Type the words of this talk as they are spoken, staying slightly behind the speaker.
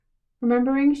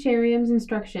Remembering Sheriam's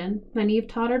instruction, Nynaeve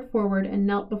tottered forward and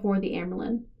knelt before the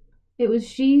Amyrlin. It was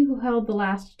she who held the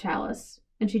last chalice,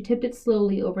 and she tipped it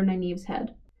slowly over Nynaeve's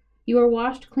head. You are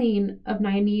washed clean of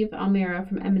Nynaeve Almira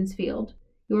from Emond's Field.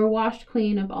 You are washed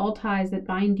clean of all ties that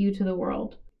bind you to the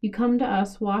world. You come to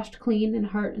us washed clean in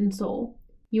heart and soul.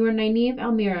 You are Nynaeve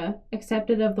Almira,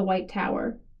 accepted of the White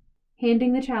Tower.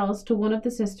 Handing the chalice to one of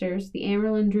the sisters, the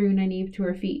Amyrlin drew Nynaeve to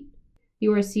her feet.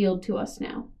 You are sealed to us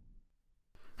now.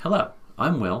 Hello,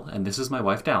 I'm Will, and this is my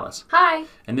wife Dallas. Hi!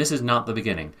 And this is Not the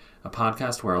Beginning, a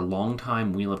podcast where a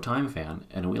longtime Wheel of Time fan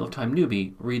and a Wheel of Time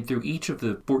newbie read through each of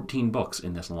the 14 books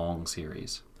in this long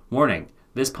series. Warning,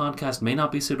 this podcast may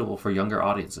not be suitable for younger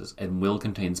audiences and will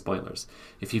contain spoilers.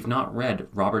 If you've not read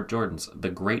Robert Jordan's The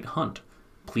Great Hunt,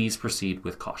 please proceed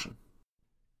with caution.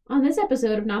 On this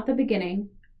episode of Not the Beginning,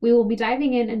 we will be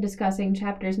diving in and discussing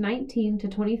chapters 19 to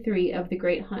 23 of The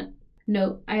Great Hunt.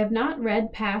 Note, I have not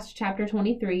read past chapter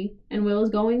 23, and Will is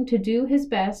going to do his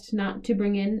best not to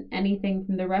bring in anything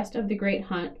from the rest of The Great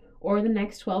Hunt or the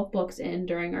next 12 books in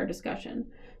during our discussion.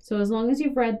 So as long as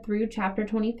you've read through chapter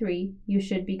 23, you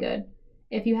should be good.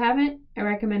 If you haven't, I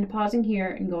recommend pausing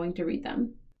here and going to read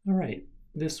them. All right,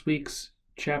 this week's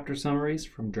chapter summaries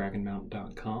from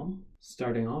dragonmount.com.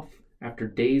 Starting off, after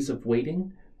days of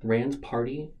waiting, Rand's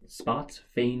party spots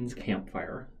Fane's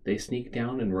campfire. They sneak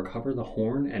down and recover the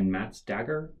horn and Mat's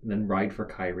dagger, then ride for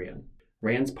Cairhien.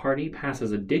 Rand's party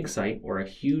passes a dig site where a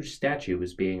huge statue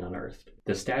is being unearthed.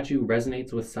 The statue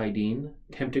resonates with Saidin,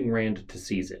 tempting Rand to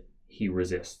seize it. He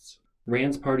resists.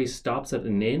 Rand's party stops at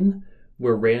an inn,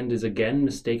 where Rand is again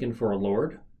mistaken for a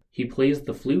lord. He plays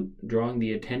the flute, drawing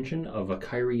the attention of a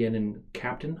Cairhienan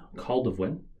captain,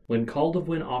 Caldovwyn. When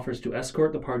Caldovwyn offers to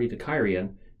escort the party to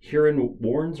Cairhien, Hurin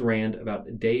warns Rand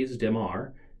about Days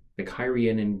Dammar, the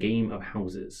Cairhienan game of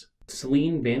houses.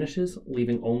 Selene vanishes,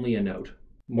 leaving only a note.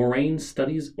 Moraine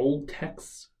studies old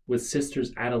texts with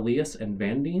sisters Adelius and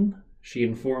Vandine. She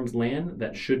informs Lan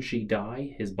that should she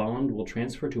die, his bond will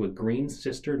transfer to a green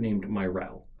sister named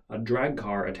Myrelle. A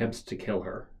dragcar attempts to kill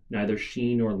her. Neither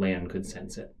she nor Lan could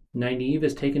sense it. Nynaeve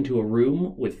is taken to a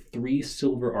room with 3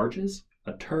 silver arches,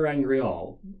 a Tur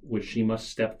Angreal, which she must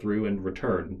step through and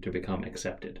return to become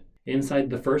accepted.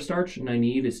 Inside the first arch,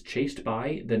 Nynaeve is chased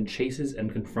by, then chases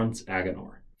and confronts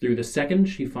Agenor. Through the second,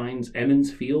 she finds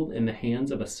Emond's Field in the hands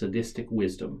of a sadistic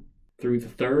wisdom. Through the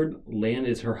third, Lan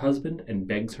is her husband and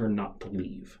begs her not to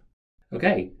leave.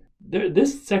 Okay,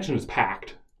 this section is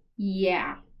packed.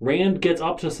 Yeah. Rand gets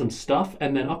up to some stuff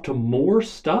and then up to more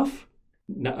stuff.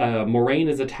 Moraine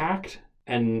is attacked.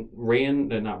 And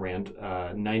Nynaeve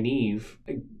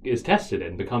is tested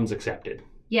and becomes accepted.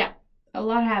 Yeah, a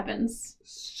lot happens.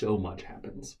 So much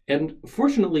happens. And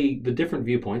fortunately, the different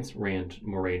viewpoints, Rand,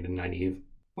 Moraine, and Nynaeve,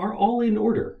 are all in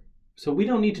order. So we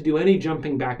don't need to do any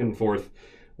jumping back and forth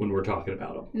when we're talking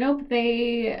about them. Nope,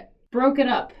 they broke it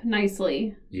up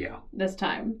nicely. Yeah. This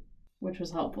time, which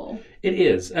was helpful. It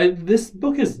is. This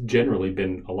book has generally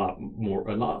been a lot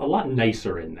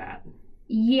nicer in that.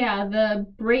 Yeah, the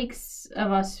breaks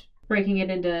of us breaking it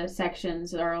into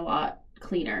sections are a lot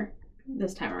cleaner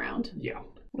this time around. Yeah.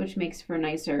 Which makes for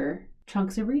nicer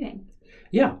chunks of reading.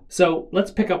 Yeah, so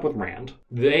let's pick up with Rand.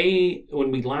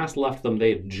 When we last left them, they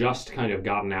had just kind of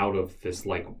gotten out of this,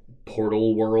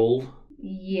 portal world.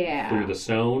 Yeah. Through the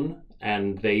stone,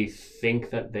 and they think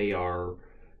that they are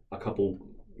a couple,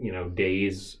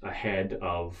 days ahead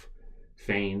of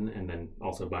Fane, and then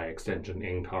also by extension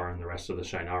Ingtar and the rest of the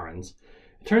Shinarans.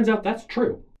 It turns out that's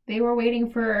true. They were waiting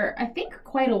for, I think,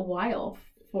 quite a while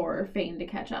for Fane to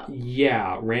catch up.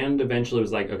 Yeah, Rand eventually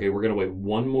was like, okay, we're going to wait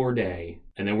one more day,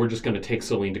 and then we're just going to take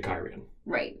Selene to Cairhien.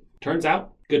 Right. Turns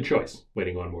out, good choice,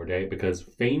 waiting one more day, because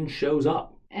Fane shows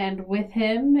up. And with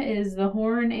him is the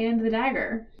horn and the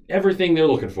dagger. Everything they're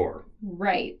looking for.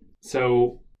 Right.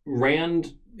 So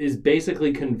Rand is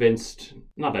basically convinced,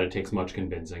 not that it takes much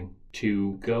convincing,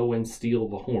 to go and steal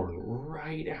the horn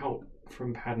right out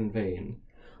from Padan Vane.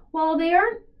 Well, they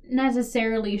aren't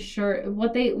necessarily sure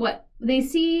what they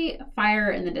see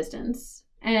fire in the distance,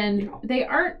 and they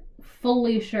aren't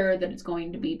fully sure that it's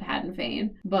going to be Padan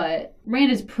Vane, but Rand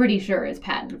is pretty sure it's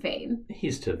Padan Vane.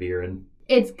 He's ta'Veren.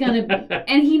 It's gonna be,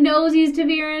 and he knows he's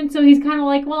ta'Veren, so he's kind of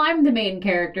like, well, I'm the main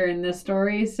character in this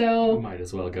story, so might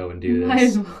as well go and do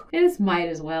this. This might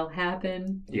as well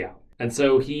happen. Yeah, and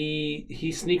so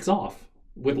he sneaks off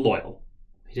with Loial.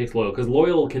 He takes Loial, because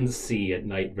Loial can see at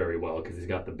night very well, because he's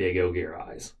got the big Ogier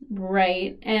eyes.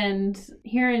 Right, and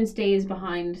Hurin stays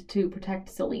behind to protect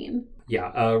Selene.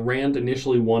 Yeah, Rand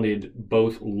initially wanted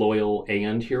both Loial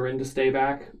and Hurin to stay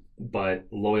back, but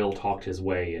Loial talked his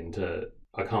way into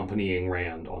accompanying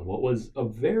Rand on what was a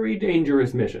very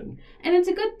dangerous mission. And it's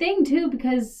a good thing, too,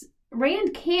 because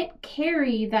Rand can't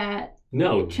carry that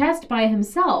No. chest by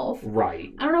himself.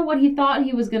 Right. I don't know what he thought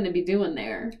he was going to be doing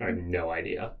there. I have no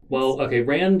idea. Well, okay,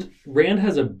 Rand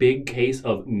has a big case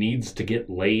of needs to get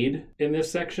laid in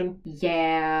this section.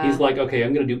 Yeah. He's like, okay,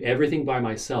 I'm going to do everything by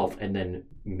myself, and then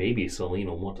maybe Selene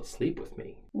will want to sleep with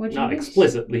me. Not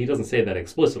explicitly. He doesn't say that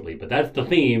explicitly, but that's the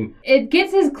theme. It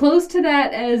gets as close to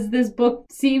that as this book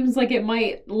seems like it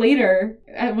might later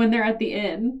when they're at the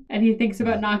inn, and he thinks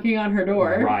about knocking on her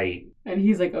door. Right. And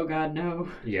he's like, oh God, no.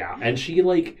 Yeah, and she,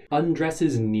 like,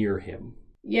 undresses near him.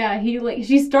 Yeah,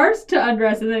 she starts to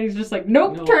undress, and then he's just like,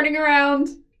 nope, No. turning around.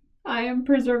 I am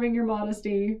preserving your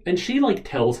modesty. And she, like,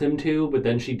 tells him to, but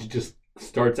then she just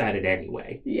starts at it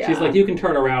anyway. Yeah. She's like, you can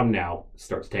turn around now.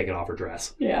 Starts taking off her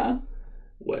dress. Yeah.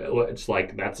 Well, it's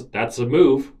like, that's a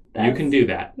move. You can do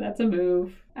that. That's a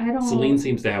move. Selene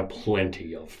seems to have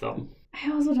plenty of them. I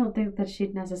also don't think that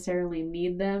she'd necessarily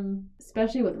need them,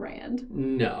 especially with Rand.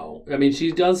 No. I mean,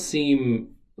 she does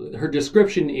seem... Her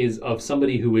description is of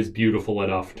somebody who is beautiful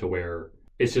enough to where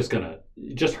it's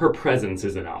just her presence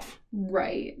is enough.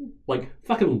 Right. Like,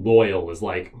 fucking Loyal is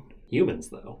like, humans,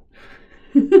 though.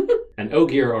 And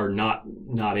Ogier are not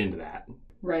into that.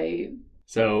 Right.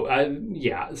 So,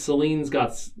 yeah, Selene's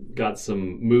got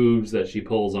some moves that she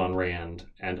pulls on Rand,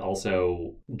 and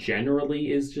also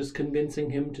generally is just convincing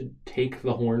him to take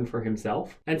the horn for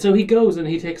himself. And so he goes and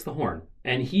he takes the horn.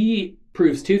 And he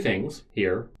proves two things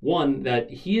here. One, that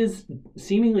he is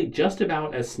seemingly just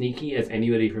about as sneaky as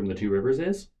anybody from the Two Rivers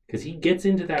is, because he gets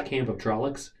into that camp of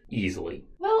Trollocs easily.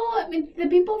 Well, I mean, the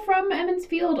people from Emond's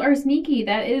Field are sneaky.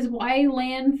 That is why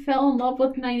Lan fell in love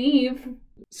with Nynaeve.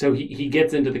 So he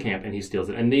gets into the camp and he steals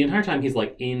it. And the entire time he's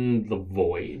like in the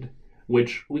void,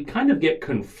 which we kind of get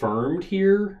confirmed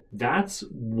here. That's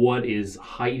what is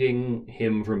hiding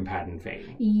him from Padan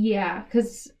Fain. Yeah,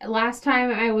 because last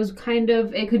time I was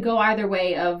it could go either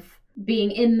way of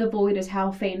being in the void is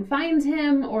how Fain finds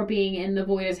him, or being in the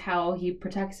void is how he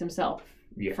protects himself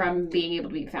from being able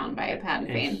to be found by Padan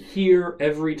Fain. And here,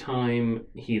 every time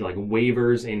he like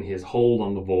wavers in his hold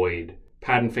on the void,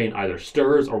 Padan Fain either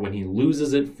stirs, or when he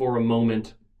loses it for a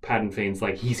moment, Padan Fain's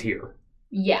like, he's here.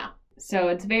 Yeah. So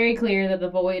it's very clear that the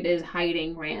void is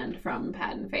hiding Rand from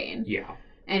Padan Fain. Yeah.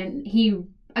 And he,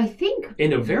 I think,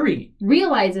 in a very...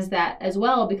 realizes that as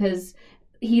well, because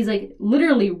he's like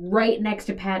literally right next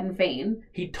to Padan Fain.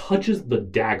 He touches the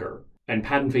dagger, and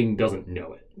Padan Fain doesn't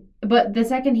know it. But the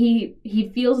second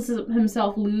he feels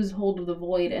himself lose hold of the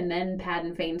void, and then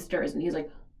Padan Fain stirs, and he's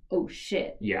like, oh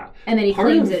shit. Yeah. And then he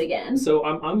claims it again. So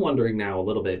I'm wondering now a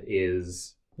little bit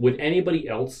is, would anybody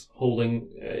else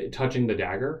touching the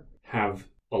dagger have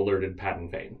alerted Padan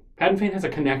Fain? Padan Fain has a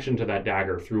connection to that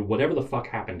dagger through whatever the fuck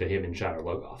happened to him in Shadar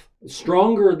Logoth.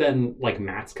 Stronger than, like,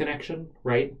 Matt's connection,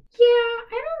 right? Yeah,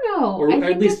 I don't know. Or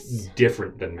at least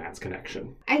different than Matt's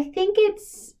connection. I think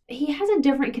he has a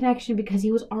different connection because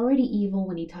he was already evil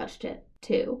when he touched it,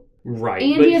 too. Right.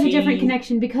 And he has a different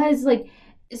connection because, like,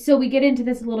 so we get into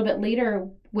this a little bit later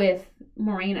with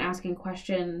Moiraine asking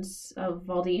questions of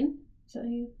Valdine. Is that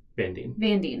you?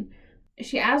 Vandene.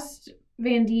 She asked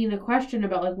Vandene a question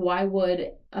about, like, why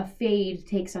would a Fade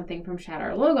take something from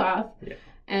Shadar Logoth? Yeah.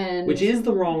 And which is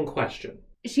the wrong question.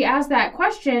 She asked that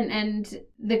question, and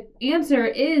the answer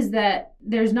is that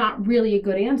there's not really a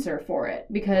good answer for it,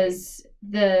 because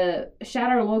the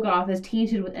Shadar Logoth is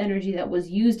tainted with energy that was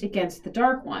used against the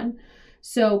Dark One.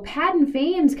 So Padan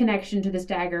Fain's connection to this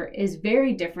dagger is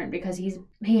very different because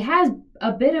he has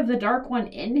a bit of the Dark One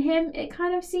in him. It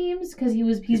kind of seems because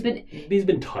he's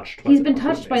been touched. He's been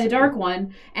touched by the Dark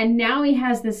One, and now he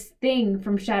has this thing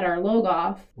from Shadar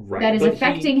Logoth that is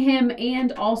affecting him,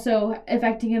 and also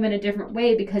affecting him in a different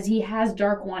way because he has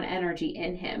Dark One energy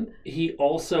in him. He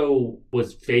also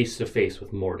was face to face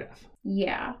with Mordeth.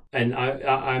 Yeah.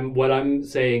 And what I'm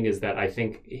saying is that I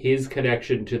think his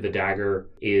connection to the dagger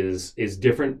is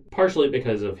different, partially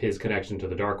because of his connection to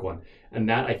the Dark One. And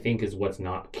that, I think, is what's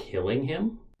not killing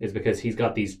him, is because he's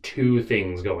got these two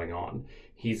things going on.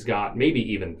 He's got maybe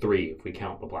even three if we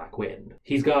count the Black Wind.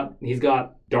 He's got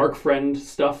Dark Friend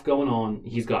stuff going on,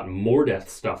 he's got Mordeth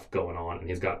stuff going on, and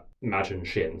he's got Machin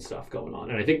Shin stuff going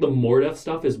on. And I think the Mordeth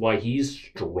stuff is why he's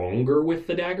stronger with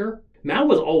the dagger. Mal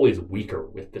was always weaker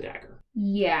with the dagger.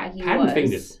 Yeah, he Padan was.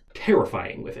 Fain is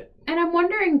terrifying with it. And I'm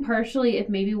wondering partially if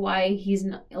maybe why he's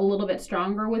a little bit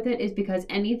stronger with it is because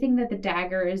anything that the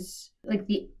dagger is... Like,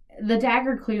 the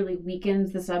dagger clearly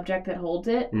weakens the subject that holds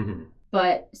it. Mm-hmm.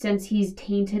 But since he's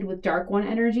tainted with Dark One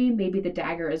energy, maybe the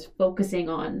dagger is focusing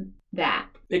on that.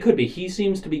 It could be. He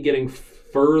seems to be getting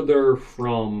further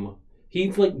from...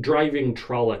 He's like driving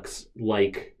Trollocs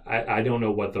like I don't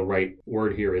know what the right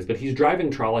word here is, but he's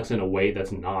driving Trollocs in a way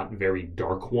that's not very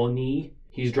Dark One-y.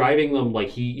 He's driving them like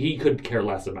he could care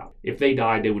less about. If they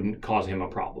died, they wouldn't cause him a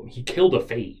problem. He killed a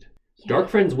Fade. Yeah. Dark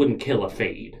Friends wouldn't kill a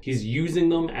Fade. He's using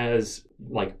them as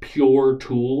like pure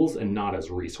tools and not as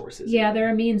resources. Yeah,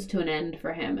 they're a means to an end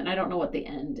for him, and I don't know what the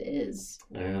end is.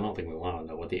 I don't think we want to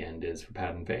know what the end is for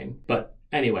Padan Fain. But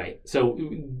anyway, so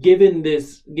given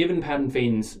Padan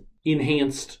Fain's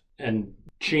enhanced and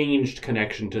changed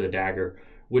connection to the dagger,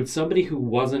 would somebody who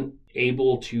wasn't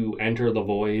able to enter the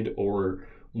void, or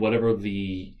whatever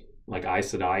the like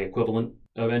Aes Sedai equivalent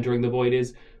of entering the void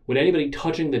is, would anybody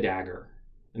touching the dagger,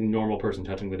 a normal person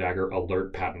touching the dagger,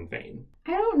 alert Padan Fain?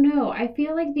 I don't know. I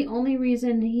feel like the only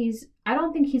reason I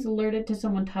don't think he's alerted to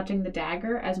someone touching the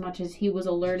dagger as much as he was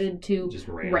alerted to just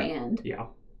Rand. Yeah,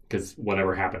 because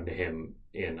whatever happened to him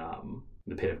in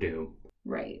the Pit of Doom,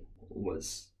 right,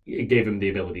 it gave him the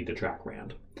ability to track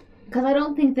Rand. Because I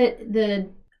don't think that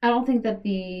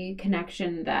the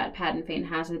connection that Padan Fain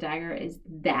has to the dagger is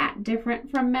that different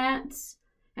from Mat's,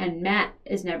 and Mat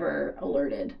is never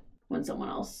alerted when someone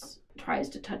else tries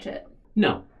to touch it.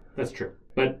 No, that's true.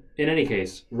 But in any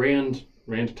case, Rand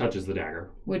touches the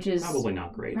dagger, which is probably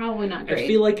not great. I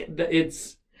feel like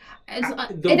it's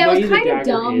the way the dagger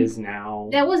dumb. Is now.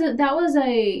 That was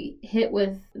a hit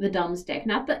with the dumb stick,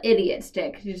 not the idiot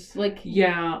stick. Just like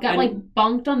got like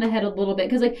bonked on the head a little bit,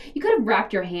 because like you could have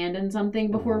wrapped your hand in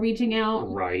something before reaching out.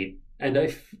 Right, and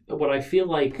what I feel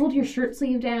like pulled your shirt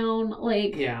sleeve down,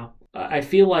 like I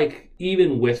feel like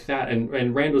even with that,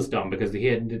 and Rand was dumb because he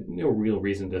had no real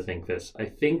reason to think this. I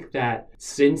think that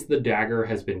since the dagger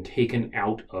has been taken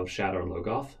out of Shadar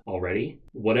Logoth already,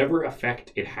 whatever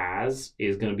effect it has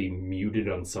is going to be muted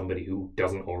on somebody who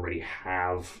doesn't already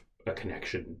have a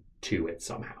connection to it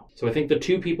somehow. So I think the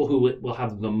two people who will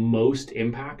have the most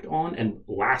impact on and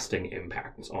lasting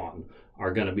impacts on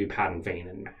are going to be Padan Fain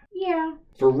and Mat. Yeah.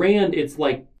 For Rand, it's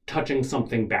like touching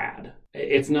something bad.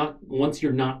 It's not, once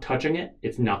you're not touching it,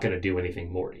 it's not going to do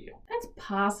anything more to you. That's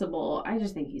possible. I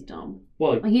just think he's dumb.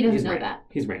 Well, like, he doesn't know Rand. that.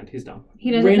 He's Rand. He's dumb. He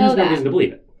doesn't Rand know has that. no reason to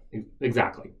believe it.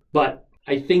 Exactly. But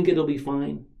I think it'll be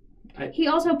fine. He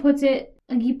also puts it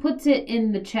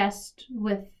in the chest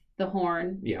with the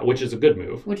horn. Yeah, which is a good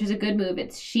move.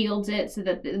 It shields it so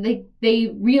that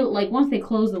they once they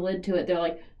close the lid to it, they're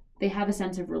like, they have a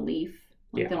sense of relief.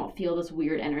 Like they don't feel this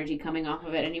weird energy coming off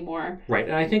of it anymore. Right,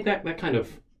 and I think that kind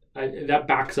of that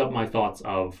backs up my thoughts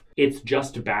of it's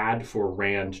just bad for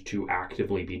Rand to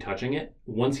actively be touching it.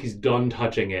 Once he's done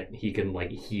touching it, he can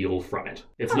like heal from it.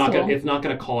 It's not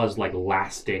gonna cause like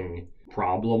lasting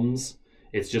problems.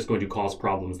 It's just going to cause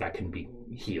problems that can be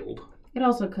healed. It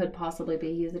also could possibly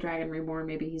be he's the Dragon Reborn.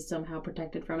 Maybe he's somehow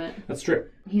protected from it. That's true.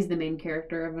 He's the main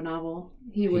character of a novel.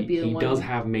 He would be the one. He does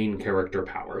have main character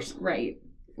powers. Right.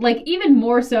 Like, even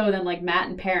more so than, like, Mat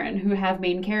and Perrin, who have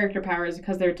main character powers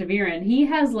because they're ta'veren. He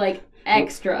has, like,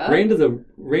 extra. Rand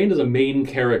is a main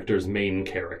character's main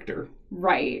character.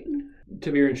 Right.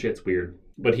 ta'veren shit's weird.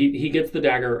 But he gets the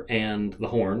dagger and the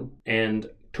horn, and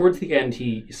towards the end,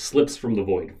 he slips from the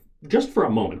void. Just for a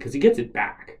moment, because he gets it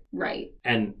back. Right.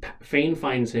 And Fain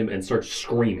finds him and starts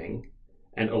screaming,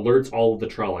 and alerts all of the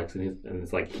Trollocs, and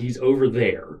it's like, he's over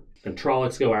there. And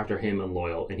Trollocs go after him and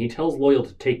Loial, and he tells Loial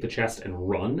to take the chest and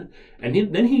run.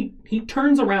 And then he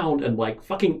turns around and like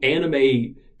fucking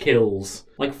anime kills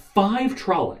like 5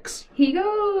 Trollocs. He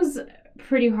goes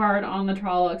pretty hard on the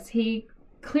Trollocs. He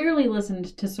clearly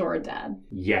listened to Sword Dad.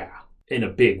 Yeah, in a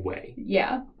big way.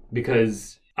 Yeah.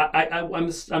 Because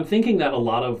I'm thinking that a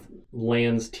lot of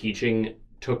Lan's teaching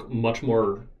took much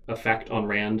more effect on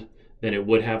Rand than it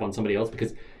would have on somebody else,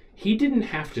 because he didn't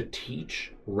have to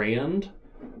teach Rand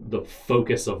the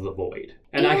focus of the void.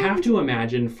 And I have to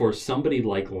imagine for somebody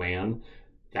like Lan,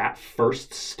 that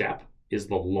first step is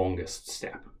the longest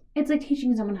step. It's like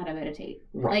teaching someone how to meditate.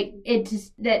 Right. Like,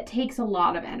 that takes a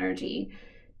lot of energy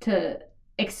to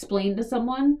explain to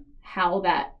someone how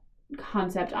that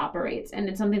concept operates. And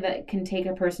it's something that can take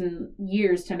a person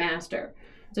years to master.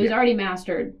 So he's already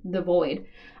mastered the void.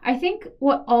 I think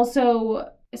what also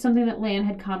something that Lan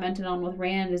had commented on with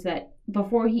Rand is that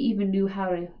before he even knew how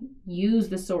to use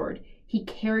the sword, he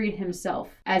carried himself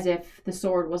as if the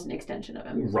sword was an extension of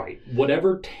him. Right.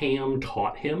 Whatever Tam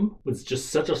taught him was just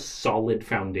such a solid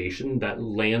foundation that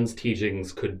Lan's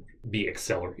teachings could be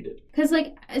accelerated. Because,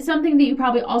 like, something that you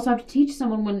probably also have to teach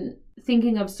someone when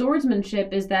thinking of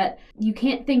swordsmanship is that you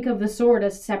can't think of the sword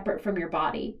as separate from your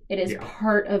body. It is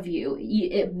part of you.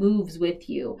 It moves with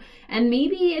you. And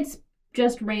maybe it's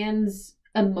just Rand's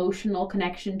emotional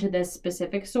connection to this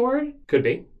specific sword. Could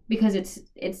be. Because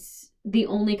it's the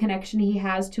only connection he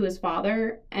has to his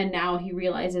father, and now he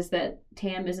realizes that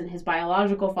Tam isn't his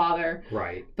biological father,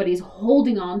 Right. but he's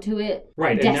holding on to it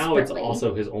Right, and now it's desperately.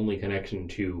 also his only connection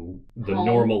to the Home.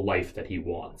 normal life that he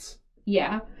wants.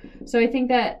 Yeah. So I think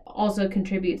that also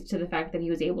contributes to the fact that he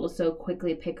was able to so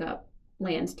quickly pick up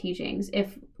Lan's teachings.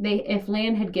 If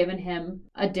Lan had given him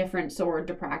a different sword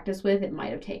to practice with, it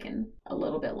might have taken a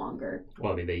little bit longer.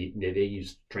 Well, I mean, they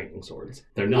use training swords.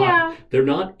 They're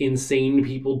not insane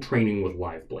people training with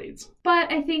live blades.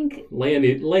 But I think Lan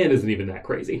isn't even that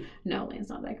crazy. no, Lan's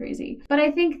not that crazy. But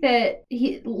I think that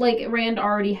Rand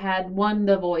already had, one,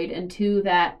 the void, and two,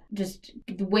 that just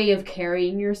way of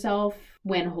carrying yourself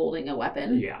when holding a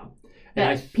weapon. Yeah.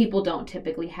 That people don't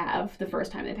typically have the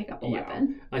first time they pick up a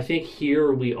weapon. I think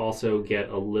here we also get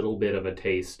a little bit of a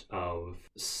taste of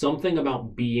something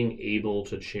about being able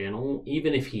to channel,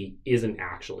 even if he isn't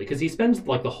actually. Because he spends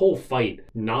like the whole fight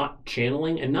not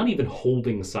channeling and not even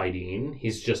holding Saidin.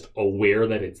 He's just aware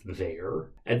that it's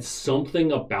there. And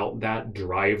something about that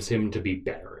drives him to be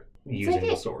better using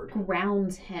the sword.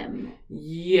 Grounds him.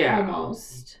 Yeah.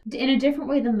 Almost. In a different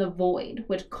way than the void,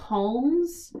 which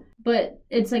calms, but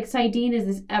it's like Saidin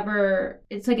is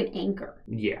it's like an anchor.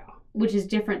 Yeah. Which is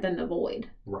different than the void.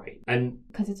 Right. And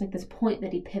because it's like this point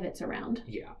that he pivots around.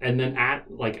 Yeah. And then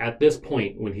at this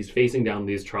point, when he's facing down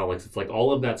these Trollocs, it's like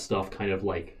all of that stuff kind of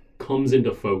like comes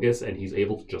into focus and he's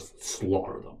able to just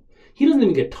slaughter them. He doesn't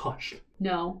even get touched.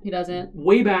 No, he doesn't.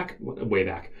 Way back,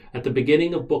 at the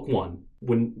beginning of book 1,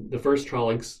 when the first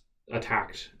Trollocs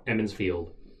attacked Emond's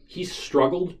Field, he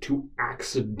struggled to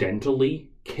accidentally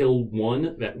kill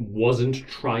one that wasn't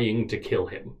trying to kill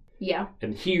him. Yeah.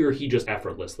 And here he just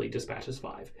effortlessly dispatches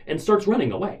 5 and starts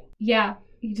running away. Yeah.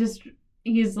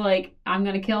 He's like, I'm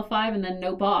going to kill 5 and then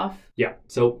nope off. Yeah.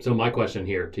 So my question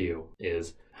here to you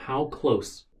is, how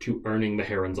close to earning the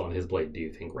herons on his blade do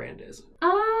you think Rand is?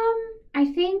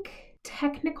 I think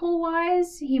technical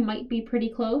wise, he might be pretty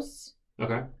close.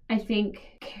 Okay. I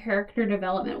think character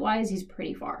development wise, he's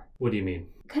pretty far. What do you mean?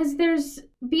 Because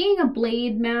being a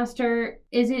blade master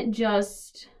isn't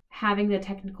just having the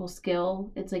technical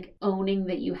skill. It's like owning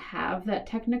that you have that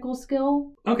technical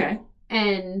skill. Okay.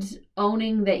 And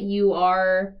owning that you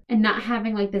are, and not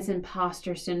having like this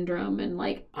imposter syndrome and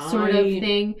like sort of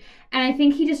thing. And I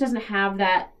think he just doesn't have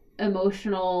that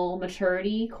emotional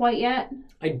maturity quite yet.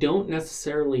 I don't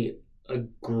necessarily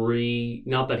agree.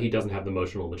 Not that he doesn't have the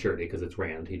emotional maturity, because it's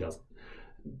Rand. He doesn't.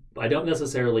 I don't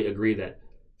necessarily agree that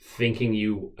thinking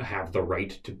you have the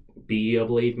right to be a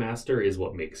blade master is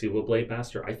what makes you a blade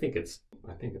master. I think it's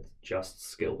just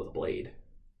skill with a blade.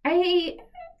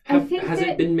 Has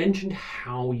it been mentioned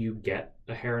how you get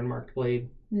a heron marked blade?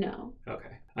 No.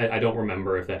 Okay. I don't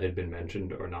remember if that had been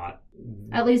mentioned or not.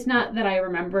 At least not that I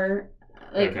remember.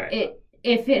 Okay.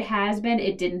 If it has been,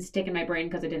 it didn't stick in my brain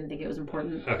because I didn't think it was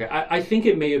important. Okay. I think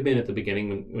it may have been at the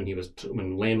beginning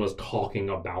when Lan was talking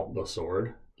about the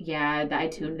sword. Yeah, I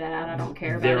tuned that out. I don't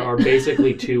care about it. There are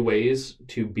basically 2 ways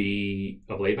to be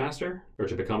a blade master, or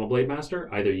to become a blade master.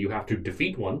 Either you have to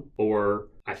defeat one, or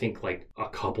I think like a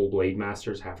couple blade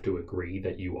masters have to agree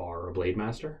that you are a blade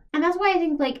master. And that's why I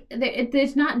think like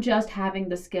it's not just having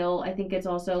the skill. I think it's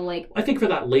also like, I think for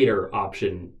that later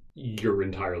option, you're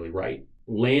entirely right.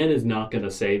 Lan is not going to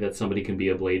say that somebody can be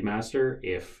a blade master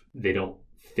if they don't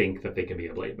think that they can be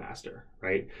a blade master,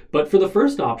 right? But for the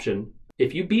first option,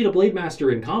 if you beat a blade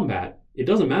master in combat, it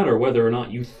doesn't matter whether or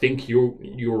not you think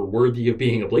you're worthy of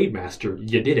being a blade master.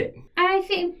 You did it. I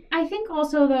think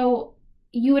also though,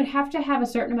 you would have to have a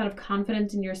certain amount of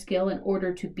confidence in your skill in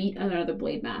order to beat another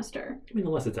blade master. I mean,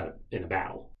 unless it's in a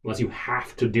battle. Unless you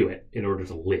have to do it in order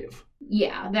to live.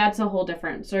 Yeah, that's a whole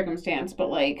different circumstance, but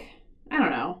like, I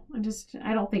don't know.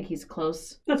 I don't think he's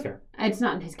close. That's fair. It's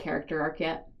not in his character arc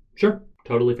yet. Sure,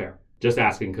 totally fair. Just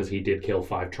asking because he did kill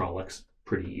 5 Trollocs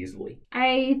pretty easily.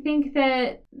 I think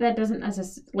that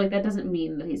doesn't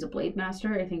mean that he's a blade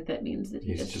master. I think that means that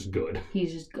he's just good.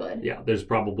 He's just good. Yeah, there's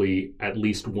probably at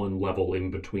least one level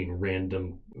in between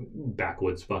random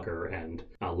backwoods fucker and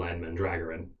Lan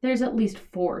Mandragoran. There's at least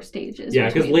 4 stages. Yeah,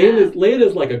 because Lan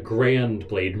is like a grand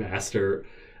blade master.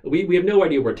 We have no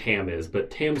idea where Tam is, but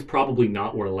Tam's probably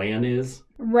not where Lan is.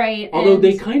 Right. Although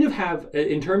they kind of have,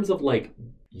 in terms of like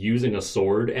using a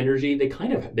sword energy,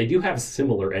 they do have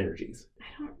similar energies.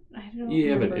 I don't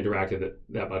You haven't interacted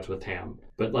that much with Tam.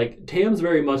 But like Tam's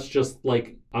very much just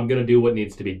like, I'm going to do what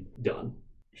needs to be done.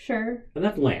 Sure. And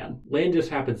that's Lan. Lan just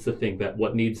happens to think that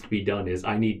what needs to be done is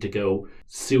I need to go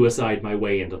suicide my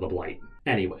way into the Blight.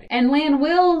 Anyway. And Lan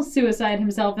will suicide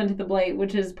himself into the Blight,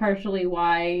 which is partially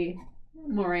why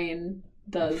Moiraine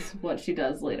does what she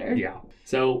does later. Yeah.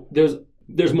 So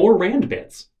there's more Rand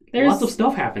bits. Lots of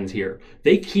stuff happens here.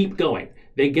 They keep going.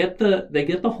 They get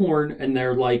the horn, and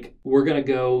they're like, we're gonna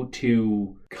go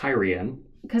to Kyrian.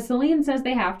 Because Selene says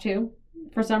they have to,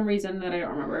 for some reason that I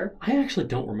don't remember. I actually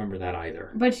don't remember that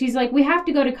either. But she's like, we have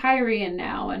to go to Kyrian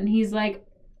now. And he's like,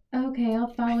 okay, I'll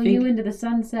follow you into the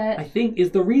sunset. I think,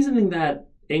 is the reasoning that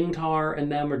Ingtar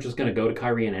and them are just going to go to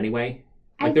Kyrian anyway?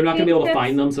 Like, they're not going to be able to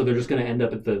find them, so they're just going to end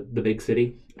up at the big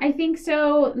city? I think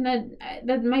so.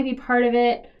 That might be part of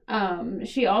it.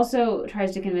 She also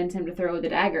tries to convince him to throw the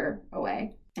dagger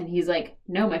away. And he's like,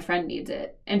 no, my friend needs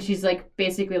it. And she's like,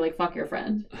 basically like, fuck your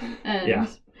friend. And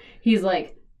he's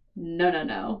like,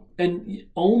 no. And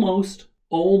almost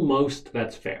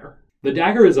that's fair. The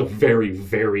dagger is a very,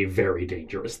 very, very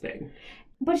dangerous thing.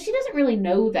 But she doesn't really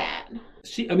know that.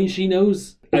 She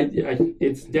knows.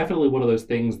 It's definitely one of those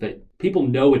things that people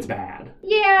know it's bad.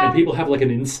 Yeah. And people have like an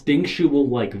instinctual,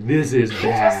 like, this is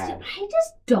bad. I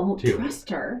just don't trust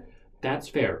her. That's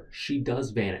fair. She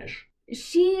does vanish.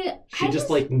 She just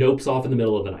like nopes off in the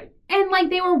middle of the night. And like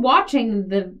they were watching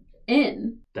the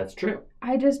inn. That's true.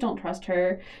 I just don't trust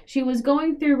her. She was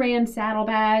going through Rand's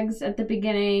saddlebags at the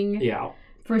beginning. Yeah.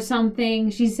 For something.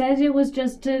 She said it was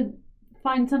just to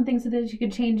find something so that she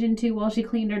could change into while she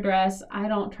cleaned her dress. I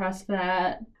don't trust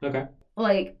that. Okay.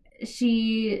 Like,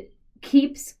 she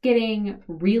keeps getting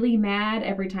really mad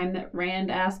every time that Rand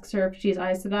asks her if she's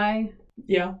Aes Sedai.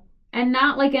 Yeah. And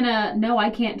not like in a, no, I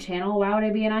can't channel, why would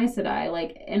I be an Aes Sedai?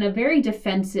 Like, in a very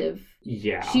defensive.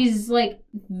 Yeah. She's, like,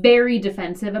 very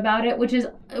defensive about it, which is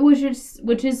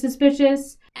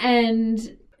suspicious.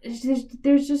 And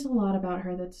there's just a lot about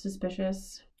her that's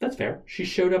suspicious. That's fair. She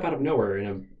showed up out of nowhere in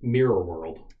a mirror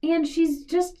world. And she's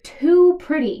just too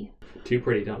pretty. Too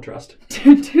pretty, don't trust.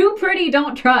 Too pretty,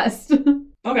 don't trust.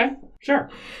 Okay, sure.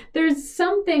 There's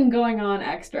something going on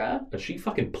extra. But she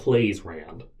fucking plays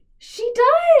Rand. She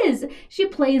does! She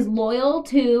plays loyal,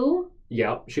 too.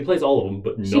 Yeah, she plays all of them,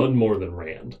 but none more than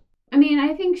Rand. I mean,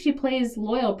 I think she plays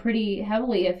loyal pretty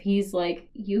heavily if he's, like,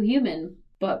 you human,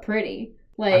 but pretty.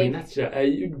 Like, I mean, that's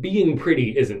being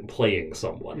pretty isn't playing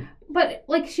someone. But,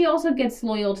 like, she also gets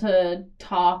loyal to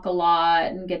talk a lot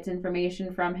and gets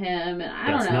information from him, and I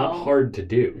don't know. That's not hard to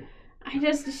do.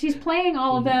 She's playing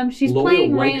all of them. She's Loyal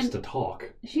playing likes Rand. to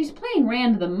talk. She's playing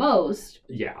Rand the most.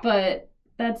 Yeah. But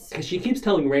that's... Because she keeps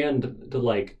telling Rand to,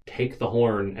 like, take the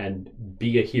horn and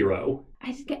be a hero.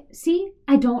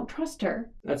 I don't trust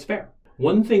her. That's fair.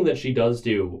 One thing that she does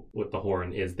do with the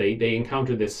horn is they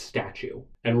encounter this statue.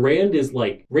 And Rand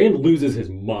loses his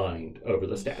mind over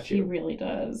the statue. He really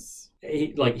does.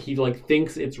 He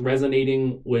thinks it's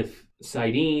resonating with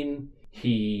Saidin.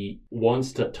 He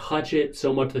wants to touch it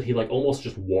so much that he like almost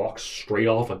just walks straight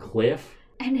off a cliff.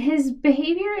 And his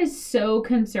behavior is so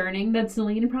concerning that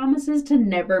Selene promises to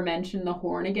never mention the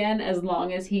horn again as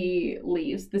long as he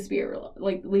leaves the spear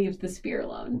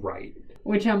alone. Right.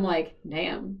 Which I'm like,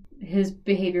 damn, his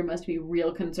behavior must be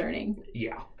real concerning.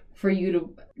 Yeah. For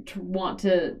you to want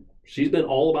to... She's been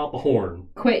all about the horn.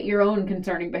 Quit your own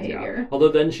concerning behavior. Yeah.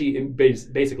 Although then she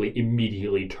basically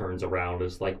immediately turns around and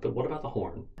is like, but what about the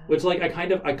horn? Which, like, I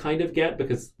kind of get,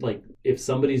 because, like, if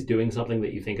somebody's doing something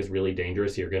that you think is really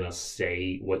dangerous, you're gonna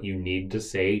say what you need to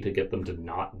say to get them to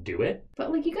not do it.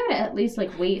 But, like, you gotta at least,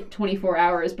 like, wait 24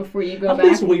 hours before you go back. At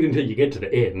least wait until you get to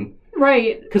the inn.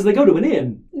 Right. Because they go to an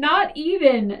inn. Not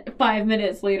even 5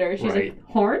 minutes later. She's like,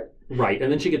 horn? Right,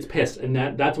 and then she gets pissed, and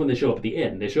that's when they show up at the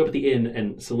inn. They show up at the inn,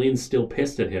 and Selene's still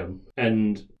pissed at him.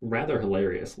 And rather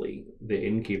hilariously, the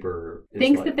innkeeper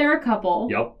thinks that they're a couple.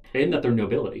 Yep, and that they're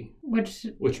nobility. Which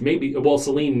maybe, well,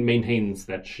 Selene maintains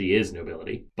that she is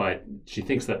nobility, but she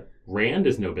thinks that Rand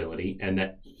is nobility, and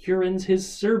that Hurin's his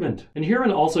servant. And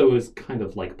Hurin also is kind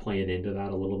of like playing into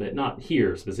that a little bit. Not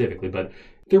here specifically, but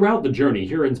throughout the journey,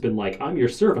 Hurin's been like, I'm your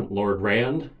servant, Lord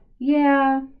Rand.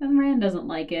 Yeah, and Rand doesn't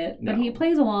like it, but he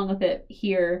plays along with it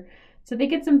here. So they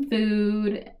get some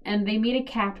food, and they meet a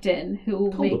captain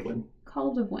who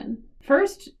Caldwin.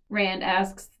 First, Rand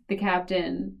asks the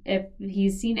captain if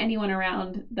he's seen anyone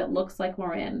around that looks like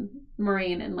Moraine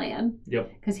and Lan.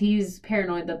 Yep. Because he's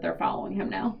paranoid that they're following him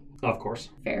now. Of course.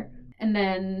 Fair. And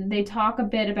then they talk a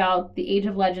bit about the Age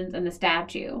of Legends and the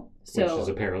statue. Which is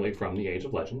apparently from the Age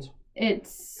of Legends.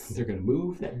 They're gonna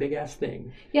move that big ass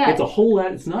thing. Yeah. It's a whole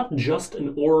it's not just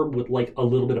an orb with like a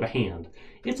little bit of a hand.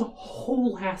 It's a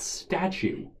whole ass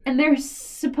statue. And they're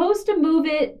supposed to move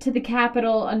it to the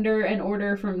capital under an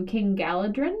order from King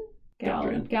Galadriel?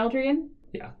 Galdrian?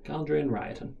 Yeah, Galdrian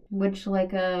Rioton. Which,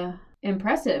 like,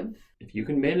 impressive. If you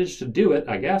can manage to do it,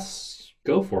 I guess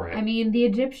go for it. I mean, the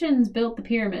Egyptians built the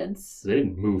pyramids. They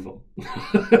didn't move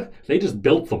them. They just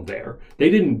built them there. They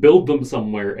didn't build them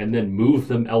somewhere and then move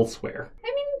them elsewhere.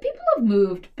 I mean, people have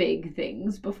moved big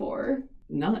things before.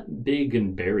 Not big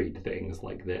and buried things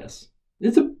like this.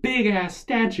 It's a big-ass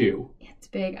statue. It's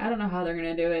big. I don't know how they're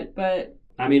going to do it, but...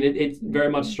 I mean, it very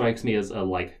much strikes me as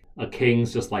a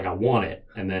king's just like, I want it,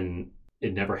 and then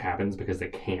it never happens because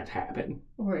it can't happen.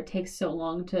 Or it takes so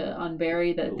long to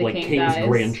unbury that the like king King's dies.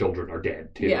 grandchildren are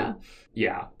dead, too. Yeah.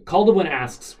 Yeah. Caldwin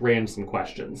asks Rand some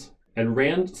questions, and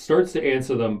Rand starts to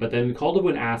answer them, but then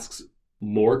Caldwin asks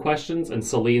more questions, and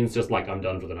Celene's just like, I'm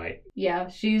done for the night. Yeah,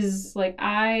 she's like,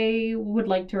 I would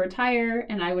like to retire,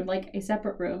 and I would like a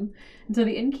separate room. And so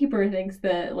the innkeeper thinks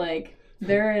that, like,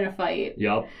 they're in a fight.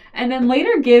 Yup. And then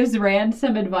later gives Rand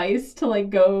some advice to, like,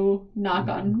 go knock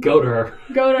on. Go to her.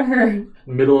 Go to her.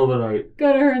 Middle of the night.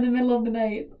 Go to her in the middle of the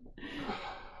night.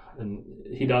 And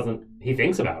he doesn't. He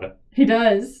thinks about it. He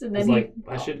does. And then He's like,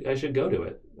 I should go to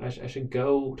it. I should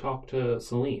go talk to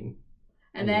Selene.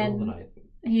 And in the middle of the then night.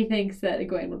 he thinks that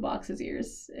Egwene would box his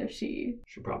ears if she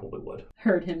She probably would.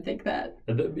 heard him think that.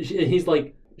 And he's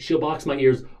like, she'll box my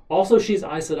ears. Also, she's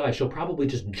Aes Sedai. She'll probably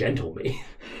just gentle me.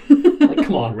 Like,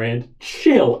 come on, Rand.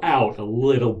 Chill out a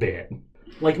little bit.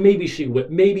 Like, maybe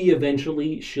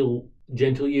eventually she'll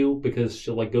gentle you because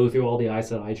she'll, like, go through all the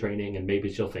Aes Sedai training and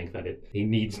maybe she'll think that he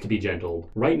needs to be gentled.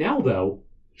 Right now, though,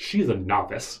 she's a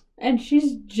novice. And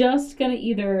she's just gonna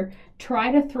either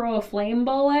try to throw a flame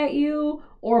ball at you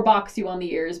or box you on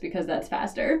the ears because that's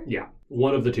faster. Yeah,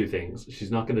 one of the two things.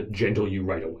 She's not going to gentle you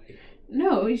right away.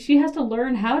 No, she has to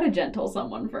learn how to gentle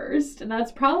someone first, and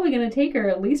that's probably gonna take her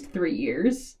at least 3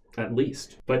 years. At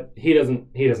least. But he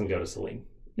doesn't go to Selene.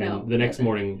 And No, the next doesn't.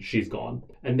 morning, she's gone.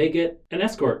 And they get an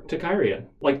escort to Cairhien.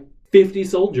 Like 50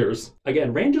 soldiers.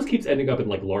 Again, Rand just keeps ending up in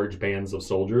like large bands of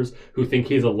soldiers who think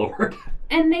he's a lord.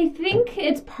 And they think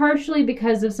it's partially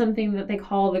because of something that they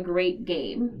call the Great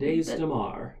Game. Days that,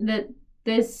 Damar. that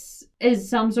this is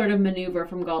some sort of maneuver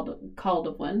from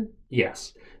Caldwin.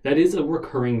 Yes. That is a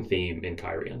recurring theme in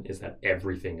Cairhien, is that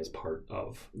everything is part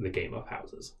of the Game of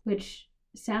Houses. Which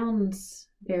sounds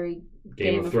very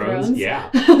Game of Thrones? Yeah.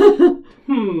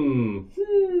 Hmm.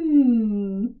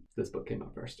 This book came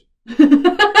out first.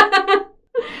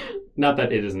 Not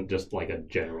that it isn't just like a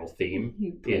general theme.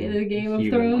 You play in the Game of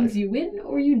human Thrones, life. you win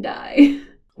or you die.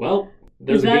 Well,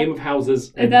 there's a Game of Houses.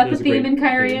 Is and that the there's a theme great in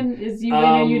Cairhien? game. Is you win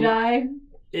or you die?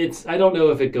 I don't know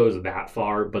if it goes that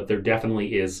far, but there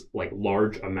definitely is like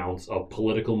large amounts of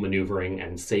political maneuvering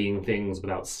and saying things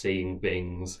without saying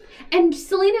things. And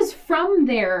Selena's from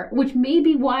there, which may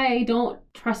be why I don't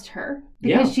trust her.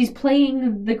 Because Yeah. she's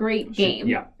playing the Great Game.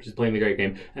 She's playing the Great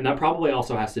Game. And that probably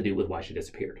also has to do with why she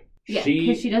disappeared. Yeah,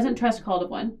 because she doesn't trust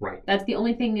Caldwin. Right. That's the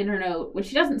only thing in her note, which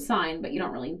she doesn't sign, but you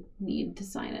don't really need to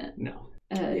sign it. No.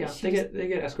 She they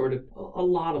get escorted. A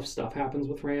lot of stuff happens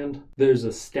with Rand. There's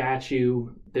a statue.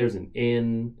 There's an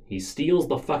inn. He steals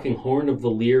the fucking horn of the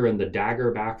Lear and the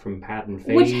dagger back from Patton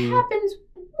Fane. Which happens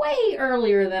way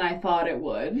earlier than I thought it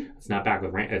would. It's not back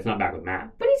with Rand. It's not back with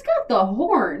Matt. But he's got the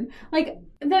horn. Like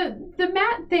the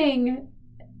Matt thing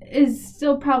is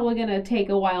still probably gonna take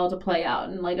a while to play out,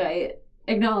 and like I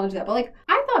acknowledge that. But like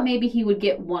I thought maybe he would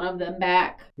get one of them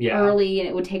back early, and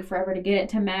it would take forever to get it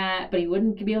to Matt, but he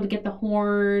wouldn't be able to get the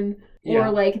horn, or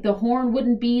like the horn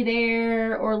wouldn't be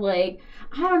there, or like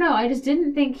I don't know. I just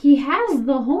didn't think he has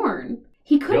the horn.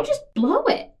 He could just blow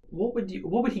it. What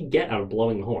would he get out of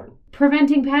blowing the horn?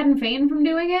 Preventing Patton Fane from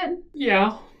doing it?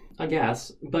 Yeah, I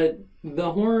guess. But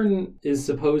the horn is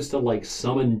supposed to, like,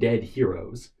 summon dead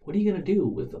heroes. What are you going to do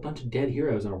with a bunch of dead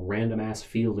heroes on a random-ass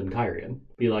field in Cairhien?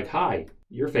 Be like, hi,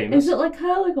 you're famous. Is it like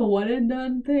kind of like a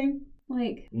one-and-done thing?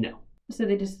 Like, no. So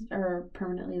they just are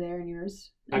permanently there in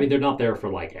yours? I mean, they're not there for,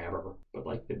 like, ever. But,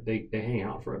 like, they hang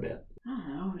out for a bit. I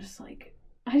don't know,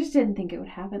 I just didn't think it would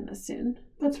happen this soon.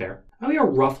 That's fair. We are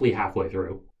roughly halfway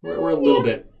through. We're a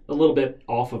little bit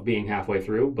off of being halfway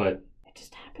through, but it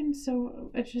just happened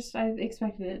so... I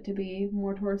expected it to be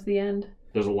more towards the end.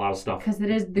 There's a lot of stuff. Because it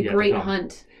is the Great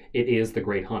Hunt. It is the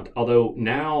Great Hunt. Although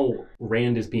now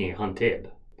Rand is being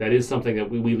hunted. That is something that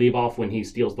we leave off when he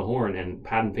steals the horn and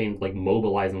Patton Fane's like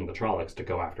mobilizing the Trollocs to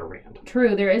go after Rand.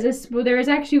 True. There is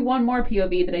actually one more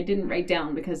POV that I didn't write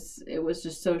down because it was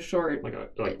just so short.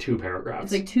 Like 2 paragraphs.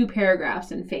 It's like 2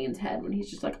 paragraphs in Fane's head when he's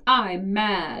just like, I'm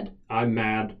mad. I'm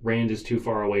mad. Rand is too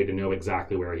far away to know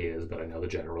exactly where he is, but I know the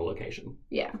general location.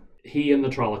 Yeah. He and the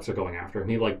Trollocs are going after him.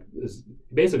 He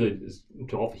basically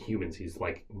to all the humans, he's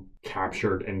like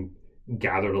captured and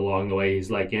gathered along the way. He's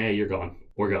like, yeah, you're going.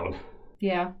 We're going.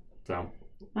 Yeah. So.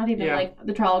 Not even like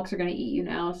the Trollocs are going to eat you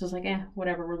now. It's just like,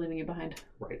 whatever, we're leaving you behind.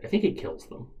 Right. I think he kills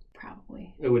them.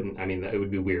 Probably. It would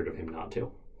be weird of him not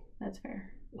to. That's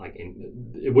fair. Like,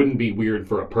 it wouldn't be weird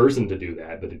for a person to do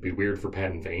that, but it'd be weird for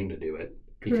Patton Fane to do it.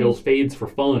 He kills Fades for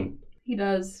fun. He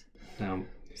does.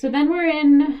 So then we're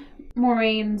in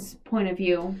Moraine's point of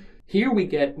view. Here we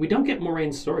don't get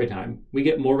Moraine's story time. We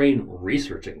get Moraine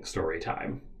researching story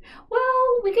time.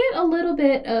 Well, we get a little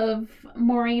bit of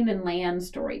Moraine and Lan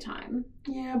story time.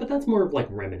 Yeah, but that's more of like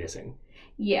reminiscing.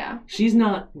 Yeah. She's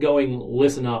not going,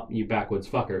 listen up, you backwoods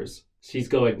fuckers. She's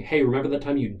going, hey, remember that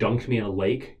time you dunked me in a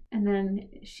lake? And then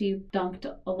she dunked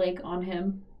a lake on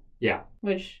him. Yeah.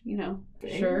 Which,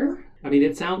 Fair. Sure. I mean,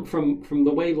 it sound from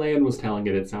the way Lan was telling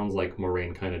it sounds like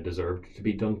Moraine kind of deserved to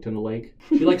be dunked in a lake.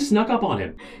 She snuck up on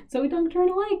him. So we dunked her in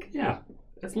a lake. Yeah.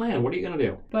 It's Lan. What are you going to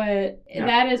do? But Yeah.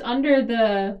 that is under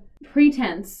the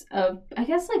pretense of, I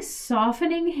guess,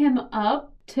 softening him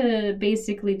up to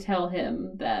basically tell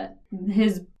him that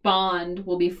his bond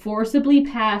will be forcibly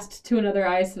passed to another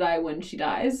Aes Sedai when she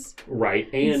dies. Right.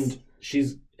 And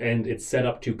it's set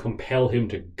up to compel him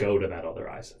to go to that other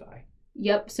Aes Sedai.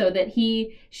 Yep, so that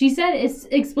she said it's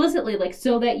explicitly,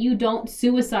 so that you don't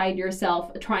suicide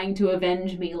yourself trying to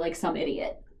avenge me like some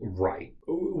idiot. Right.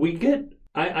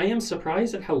 I am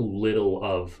surprised at how little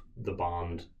of the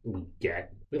bond we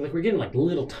get. We're getting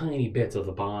little tiny bits of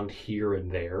the bond here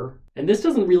and there. And this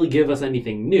doesn't really give us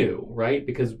anything new, right?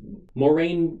 Because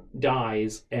Moraine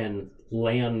dies and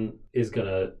Lan is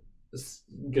gonna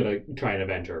try and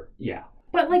avenge her. Yeah.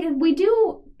 But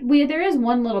there is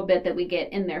one little bit that we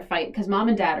get in their fight because Mom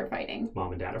and Dad are fighting.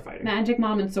 Magic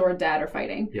Mom and Sword Dad are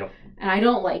fighting. Yep. And I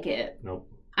don't like it. Nope.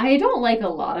 I don't like a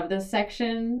lot of this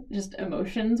section, just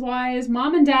emotions-wise.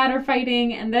 Mom and Dad are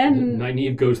fighting, and then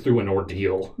Nynaeve goes through an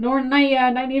ordeal.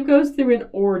 Nynaeve goes through an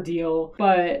ordeal.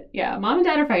 But yeah, Mom and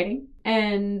Dad are fighting.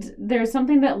 And there's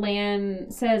something that Lan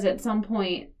says at some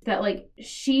point that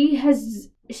she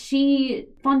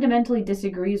fundamentally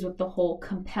disagrees with the whole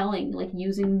compelling,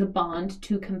 using the bond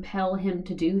to compel him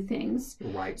to do things.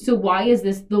 Right. So why is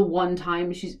this the one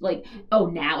time she's oh,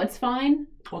 now it's fine?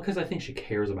 Well, because I think she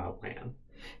cares about Lan.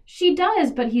 She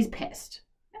does, but he's pissed.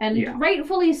 And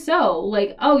rightfully so.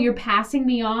 Oh, you're passing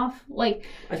me off?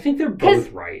 I think they're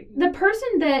both right. The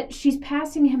person that she's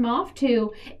passing him off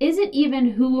to isn't even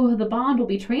who the bond will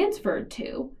be transferred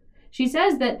to. She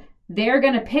says that they're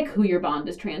going to pick who your bond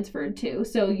is transferred to.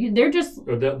 So they're just...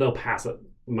 Or they'll pass it.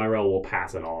 Myrelle will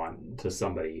pass it on to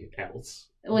somebody else.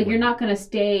 You're not going to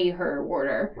stay her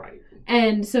warder. Right.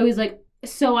 And so he's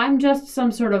so I'm just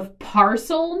some sort of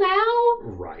parcel now?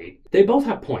 Right. They both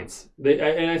have points.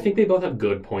 And I think they both have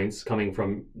good points coming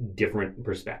from different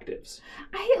perspectives.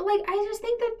 I just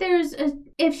think that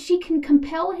if she can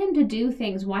compel him to do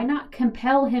things, why not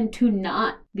compel him to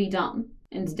not be dumb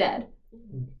instead?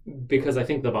 Because I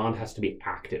think the bond has to be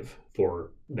active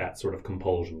for that sort of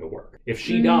compulsion to work. If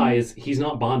she dies, he's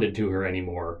not bonded to her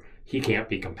anymore. He can't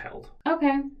be compelled.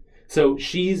 Okay. So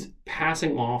she's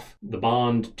passing off the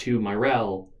bond to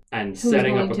Myrelle and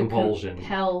setting up a compulsion.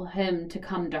 Compel him to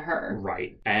come to her.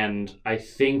 Right. And I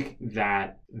think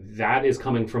that is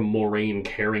coming from Moraine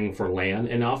caring for Lan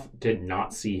enough to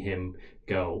not see him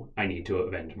go, I need to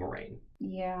avenge Moraine.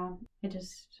 Yeah.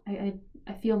 I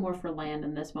feel more for Lan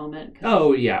in this moment.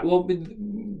 Oh, yeah. Well,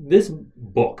 this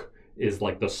book is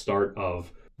the start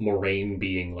of Moraine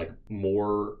being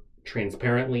more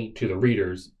transparently to the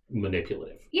readers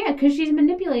manipulative. Yeah, because she's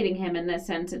manipulating him in this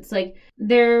sense. It's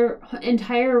their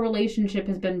entire relationship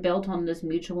has been built on this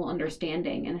mutual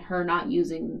understanding and her not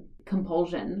using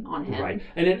compulsion on him. Right.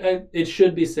 And it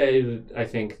should be said, I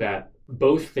think, that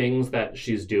both things that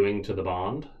she's doing to the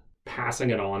bond,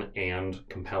 passing it on and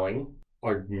compelling,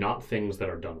 are not things that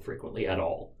are done frequently at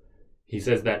all. He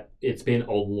says that it's been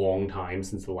a long time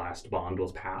since the last bond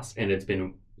was passed, and it's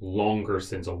been longer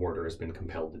since a warder has been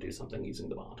compelled to do something using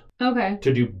the bond. Okay.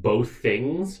 To do both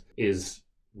things is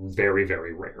very,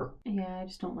 very rare. Yeah, I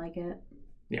just don't like it.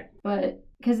 Yeah. But,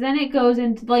 because then it goes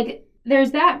into,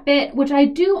 there's that bit, which I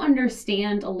do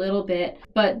understand a little bit,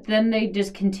 but then they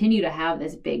just continue to have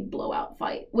this big blowout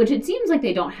fight, which it seems like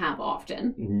they don't have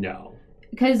often. No.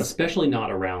 Because... Especially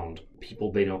not around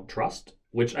people they don't trust,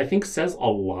 which I think says a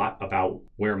lot about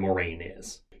where Moraine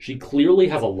is. She clearly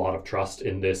has a lot of trust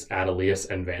in this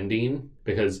Adelius and Vandene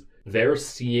because they're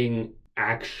seeing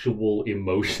actual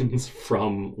emotions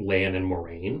from Lan and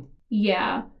Moraine.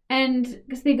 Yeah. And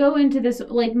because they go into this,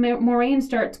 Moraine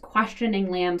starts questioning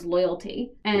Lan's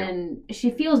loyalty. And she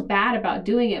feels bad about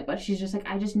doing it, but she's just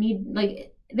I just need,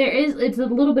 it's a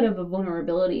little bit of a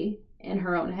vulnerability in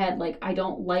her own head. I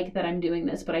don't like that I'm doing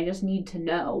this, but I just need to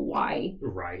know why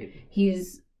right.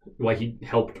 he's why he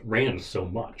helped Rand so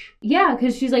much. Yeah,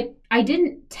 because she's like, we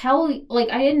didn't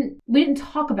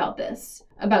talk about this,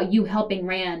 about you helping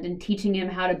Rand and teaching him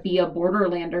how to be a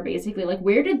borderlander, basically. Like,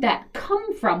 where did that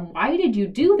come from? Why did you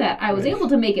do that? I was able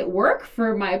to make it work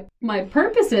for my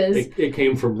purposes. It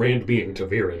came from Rand being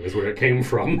Ta'Viren is where it came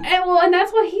from. And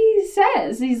that's what he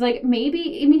says. He's like,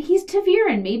 he's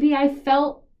Ta'Viren. Maybe I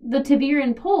felt the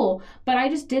Ta'Viren pull, but I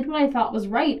just did what I thought was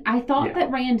right. I thought that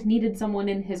Rand needed someone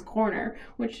in his corner,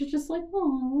 which is just like,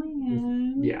 oh,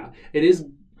 Rand. Yeah. It is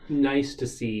nice to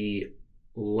see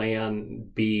Lan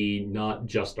be not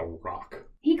just a rock.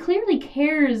 He clearly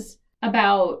cares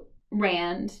about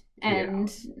Rand,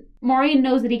 and Moiraine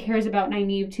knows that he cares about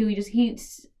Nynaeve too. He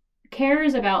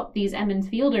cares about these Emond's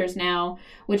Fielders now,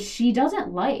 which she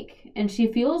doesn't like, and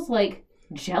she feels like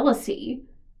jealousy,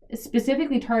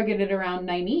 specifically targeted around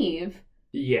Nynaeve.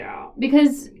 Yeah.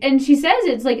 And she says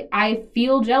it's like, I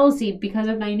feel jealousy because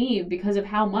of Nynaeve, because of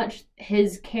how much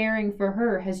his caring for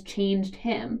her has changed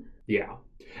him. Yeah.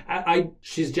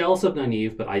 She's jealous of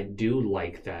Nynaeve, but I do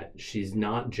like that she's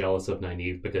not jealous of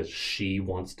Nynaeve because she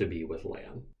wants to be with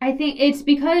Lan. I think it's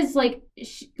because, like,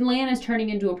 Lan is turning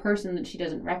into a person that she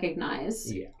doesn't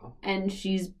recognize. Yeah. And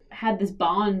she's had this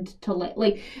bond to,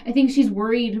 like, I think she's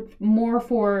worried more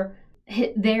for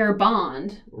their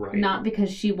bond, right, not because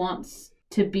she wants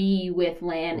to be with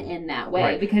Lan in that way.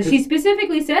 Right. Because she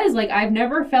specifically says, like, I've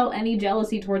never felt any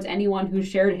jealousy towards anyone who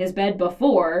shared his bed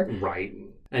before. Right.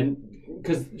 And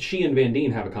because she and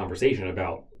Vandene have a conversation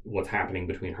about what's happening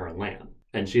between her and Lan.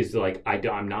 And she's like,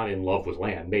 I'm not in love with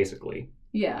Lan, basically.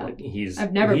 Yeah. Like,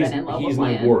 I've never been in love with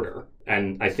Lan. He's my warder.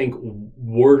 And I think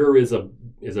warder is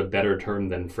a better term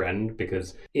than friend,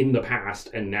 because in the past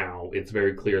and now it's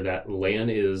very clear that Lan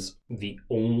is the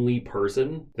only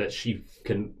person that she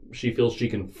feels she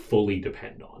can fully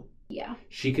depend on. Yeah.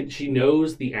 She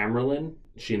knows the Amyrlin.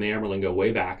 She and the Amyrlin go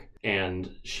way back,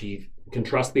 and she can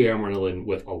trust the Amyrlin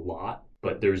with a lot,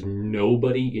 but there's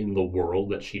nobody in the world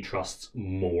that she trusts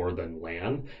more than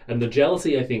Lan. And the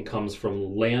jealousy, I think, comes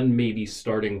from Lan maybe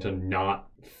starting to not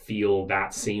feel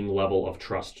that same level of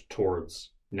trust towards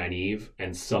Nynaeve,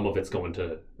 and some of it's going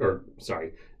to,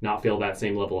 not feel that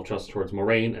same level of trust towards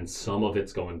Moiraine, and some of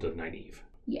it's going to Nynaeve.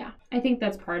 Yeah, I think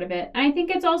that's part of it. And I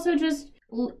think it's also just,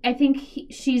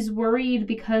 she's worried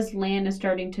because Lan is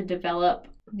starting to develop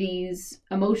these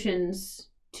emotions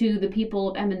to the people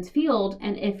of Emond's Field,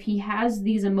 and if he has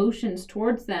these emotions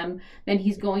towards them, then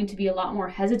he's going to be a lot more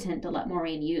hesitant to let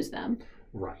Moiraine use them.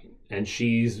 Right. And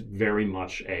she's very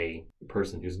much a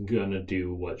person who's gonna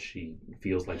do what she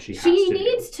feels like she has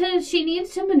to. She needs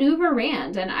to maneuver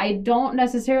Rand, and I don't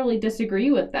necessarily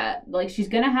disagree with that. Like, she's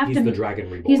gonna have He's the Dragon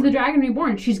Reborn. He's the Dragon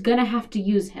Reborn. She's gonna have to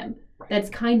use him. Right. That's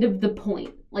kind of the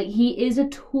point. Like, he is a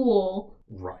tool.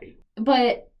 Right.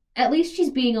 But at least she's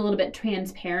being a little bit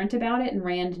transparent about it, and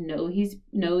Rand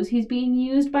knows he's being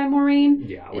used by Moiraine.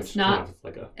 Yeah, it's not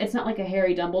like a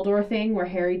Harry Dumbledore thing where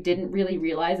Harry didn't really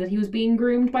realize that he was being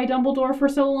groomed by Dumbledore for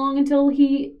so long until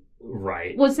he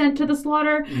was sent to the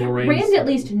slaughter. Rand at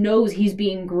least knows he's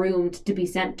being groomed to be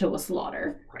sent to a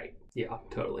slaughter. Right. Yeah,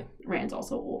 totally. Rand's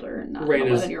also older, not an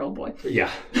 11-year-old boy. Yeah.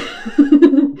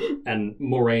 And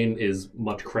Moiraine is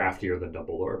much craftier than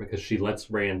Dumbledore because she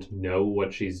lets Rand know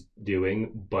what she's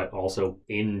doing, but also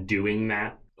in doing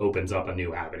that opens up a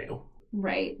new avenue.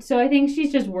 Right. So I think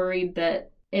she's just worried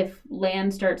that if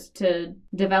Lan starts to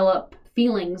develop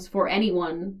feelings for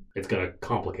anyone, it's going to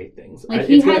complicate things. Like,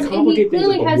 he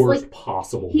clearly has the worst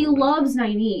possible he moment. loves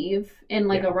Nynaeve in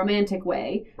like a romantic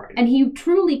way, right, and he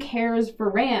truly cares for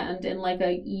Rand in like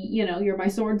a, you're my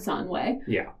sword son way.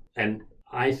 Yeah. And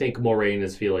I think Moiraine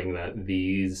is feeling that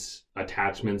these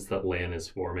attachments that Lan is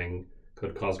forming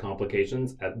could cause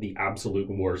complications at the absolute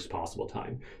worst possible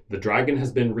time. The dragon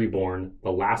has been reborn.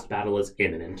 The last battle is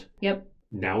imminent. Yep.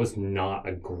 Now is not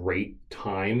a great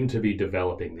time to be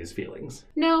developing these feelings.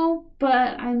 No,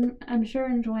 but I'm sure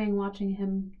enjoying watching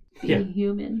him be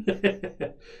human.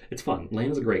 It's fun.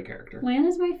 Lan is a great character. Lan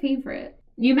is my favorite.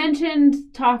 You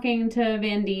mentioned talking to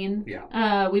Vandene.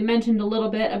 Yeah. We mentioned a little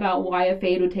bit about why a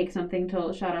Fade would take something to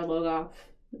Shadar Logoth.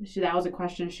 That was a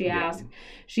question she asked.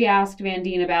 She asked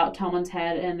Vandene about Tommen's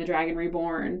Head and the Dragon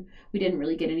Reborn. We didn't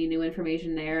really get any new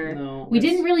information there. No, we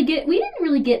didn't really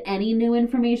get any new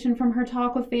information from her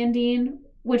talk with Vandene,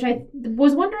 which I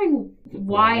was wondering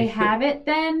why have it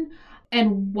then,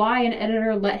 and why an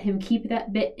editor let him keep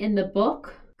that bit in the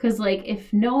book. Because, like,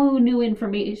 if no new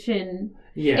information,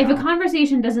 if a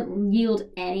conversation doesn't yield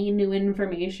any new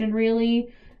information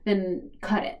really, then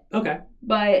cut it. Okay.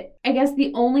 But I guess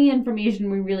the only information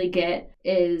we really get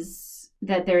is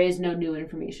that there is no new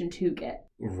information to get.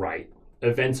 Right.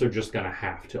 Events are just going to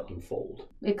have to unfold.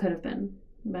 It could have been.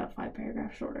 about 5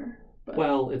 paragraphs shorter. But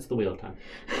Well, it's the Wheel of Time.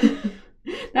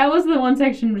 that was the one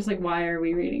section I'm just like, why are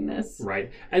we reading this?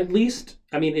 Right. At least,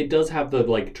 I mean, it does have the,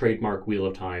 like, trademark Wheel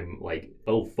of Time, like,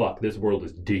 oh, fuck, this world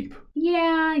is deep.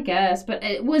 Yeah, I guess. But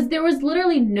there was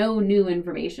literally no new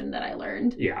information that I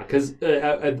learned. Yeah, because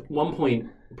at one point,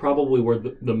 probably where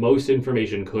the most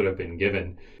information could have been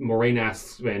given, Moraine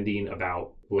asks Vandine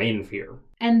about Lanfear.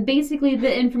 And basically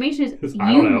the information is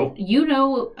I don't know. You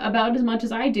know about as much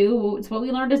as I do. It's what we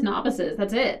learned as novices.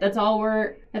 That's it. That's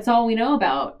all we know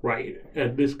about. Right.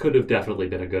 And this could have definitely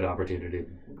been a good opportunity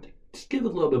to just give a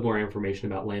little bit more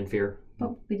information about Lanfear.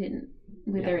 But we didn't.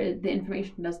 The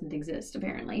information doesn't exist,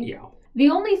 apparently. Yeah. The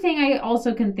only thing I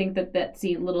also can think that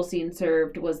little scene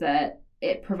served was that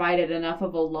it provided enough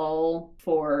of a lull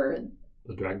for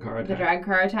The drag car attack. the drag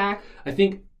car attack. I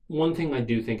think one thing I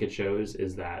do think it shows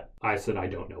is that I said I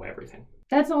don't know everything.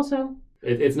 That's also...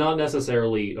 It's not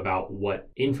necessarily about what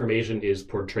information is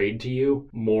portrayed to you,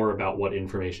 more about what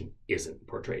information isn't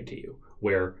portrayed to you.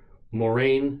 Where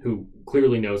Moraine, who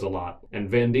clearly knows a lot, and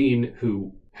Vandine,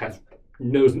 who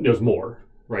knows more,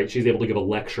 right? She's able to give a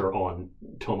lecture on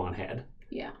Tomon Head.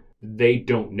 Yeah. They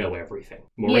don't know everything.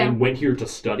 Moraine went here to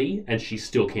study, and she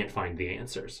still can't find the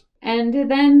answers. And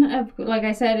then, like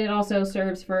I said, it also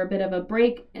serves for a bit of a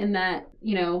break in that,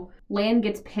 Lan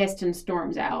gets pissed and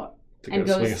storms out. To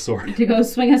go swing a sword. To go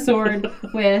swing a sword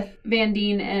with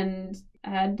Vandine and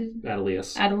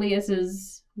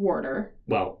Adelius's warder.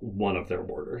 Well, one of their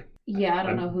warder. Yeah, I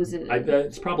don't know who's it.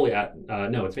 It's probably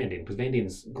no, it's Vandine, because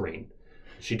Vandine's green.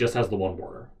 She just has the one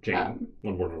warder. Jane,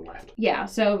 one warder left. Yeah,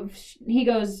 so he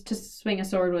goes to swing a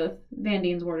sword with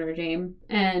Vandine's warder, Jane,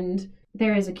 and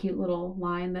there is a cute little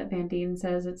line that Vandine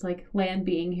says. It's like, Lan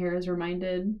being here has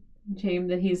reminded James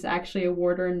that he's actually a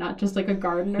warder and not just like a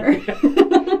gardener.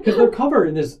 Because their cover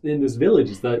in this village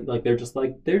is that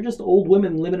they're just old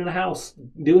women living in a house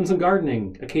doing some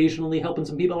gardening, occasionally helping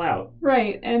some people out.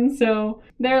 Right, and so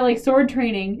they're like sword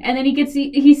training, and then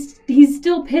he's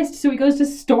still pissed, so he goes to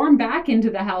storm back into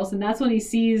the house, and that's when he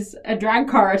sees a drag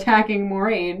car attacking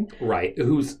Moraine. Right,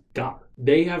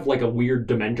 they have like a weird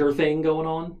Dementor thing going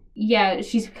on. Yeah,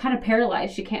 she's kind of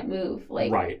paralyzed. She can't move.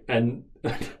 Right, and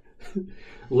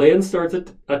Lan starts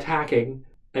attacking,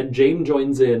 and Jane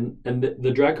joins in, and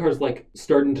the drag car's like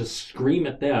starting to scream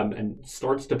at them and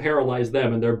starts to paralyze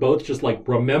them, and they're both just like,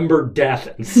 remember death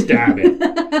and stab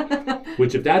it.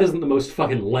 Which, if that isn't the most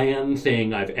fucking Lan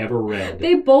thing I've ever read.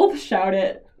 They both shout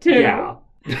it, too. Yeah.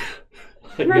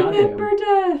 Remember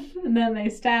death! And then they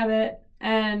stab it,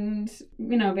 and,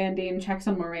 Vandine checks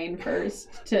on Moraine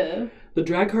first to... The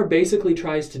drag car basically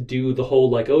tries to do the whole,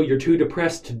 like, oh, you're too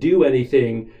depressed to do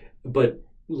anything, but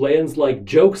Lan's like,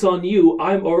 joke's on you,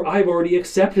 I've already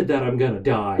accepted that I'm gonna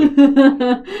die.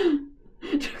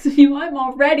 Joke's on you, I'm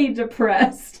already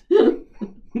depressed.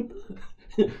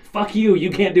 Fuck you, you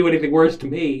can't do anything worse to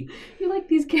me. You like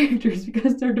these characters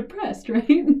because they're depressed,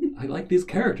 right? I like these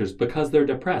characters because they're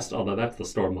depressed, although that's the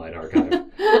Stormlight Archive.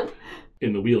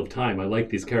 In the Wheel of Time, I like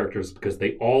these characters because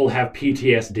they all have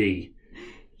PTSD.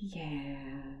 Yeah.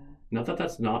 Not that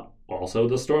that's not also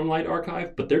the Stormlight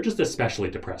Archive, but they're just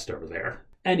especially depressed over there.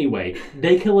 Anyway,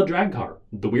 they kill a drag car.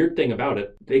 The weird thing about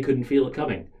it, they couldn't feel it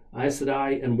coming. Aes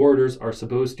Sedai and warders are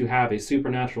supposed to have a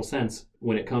supernatural sense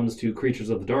when it comes to creatures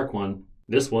of the Dark One.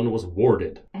 This one was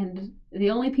warded. And the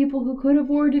only people who could have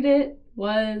warded it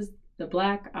was the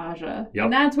Black Aja. Yep.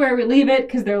 And that's where we leave it,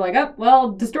 because they're like, oh,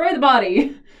 well, destroy the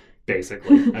body.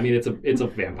 Basically. I mean, it's a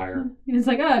vampire. And it's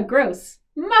like, gross.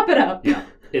 Mop it up. Yeah,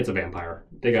 it's a vampire.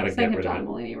 They gotta get rid of it. John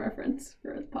Mulaney reference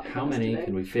for the podcast. How many today.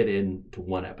 can we fit into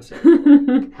one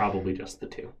episode? Probably just the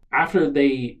 2. After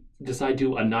they decide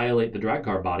to annihilate the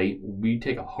dragcar body, we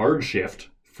take a hard shift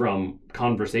from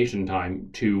conversation time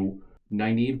to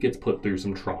Nynaeve gets put through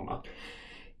some trauma.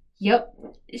 Yep.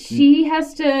 She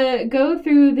has to go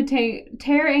through the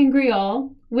Terre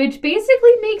Angreal, which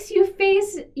basically makes you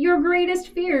face your greatest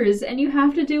fears, and you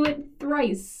have to do it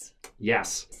thrice.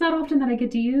 Yes. It's not often that I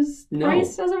get to use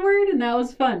thrice as a word, and that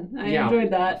was fun. I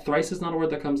enjoyed that. Thrice is not a word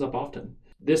that comes up often.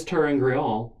 This Terre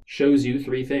Angreal shows you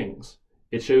 3 things.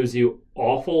 It shows you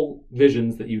awful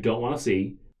visions that you don't want to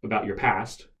see about your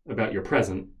past, about your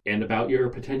present, and about your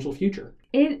potential future.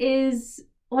 It is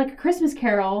like a Christmas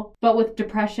Carol, but with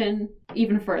depression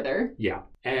even further. Yeah.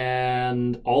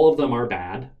 And all of them are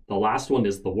bad. The last one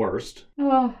is the worst.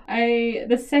 Oh,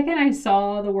 the second I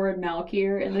saw the word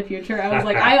Malkir in the future, I was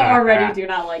like, I already do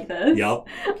not like this. Yep.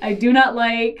 I do not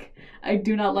like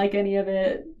any of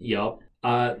it. Yep.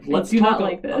 Let's talk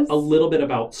like this. a little bit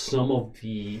about some of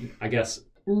the, I guess,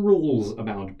 rules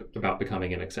about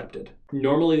becoming an accepted.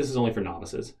 Normally, this is only for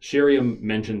novices. Shiriam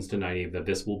mentions to Nynaeve that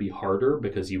this will be harder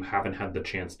because you haven't had the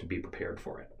chance to be prepared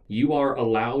for it. You are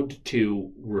allowed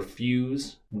to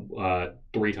refuse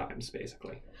 3 times,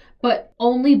 basically. But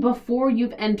only before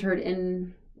you've entered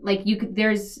in, like, you could,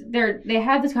 they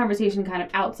have this conversation kind of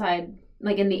outside,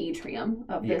 like, in the atrium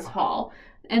of this hall.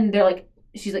 And they're like,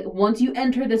 she's like, once you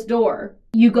enter this door,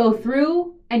 you go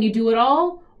through and you do it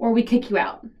all, or we kick you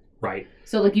out. Right.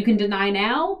 So, like, you can deny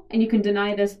now, and you can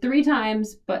deny this 3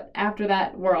 times, but after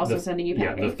that, we're also sending you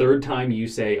packing. Yeah, the 3rd time you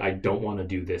say, I don't want to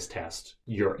do this test,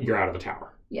 you're out of the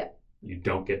tower. Yeah. You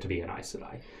don't get to be an Aes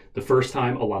Sedai. The first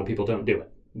time, a lot of people don't do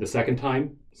it. The second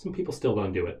time, some people still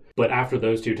don't do it. But after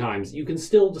those 2 times, you can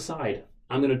still decide,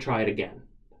 I'm going to try it again.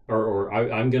 Or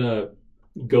I'm going to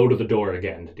go to the door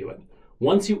again to do it.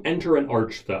 Once you enter an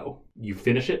arch, though, you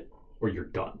finish it or you're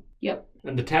done. Yep.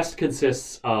 And the test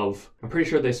consists of, I'm pretty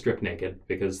sure they strip naked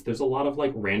because there's a lot of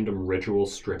like random ritual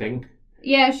stripping.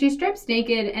 Yeah, she strips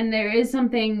naked, and there is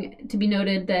something to be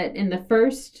noted that in the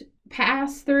first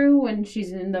pass through, when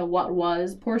she's in the what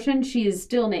was portion, she is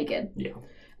still naked. Yeah.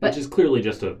 Which is clearly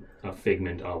just a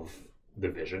figment of the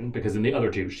vision, because in the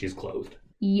other 2, she's clothed.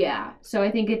 Yeah, so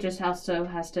I think it just has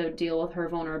to deal with her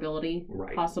vulnerability,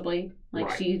 right. Possibly. Like,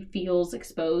 right. She feels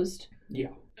exposed. Yeah.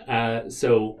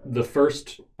 So the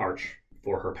first arch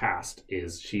for her past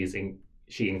is she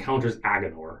encounters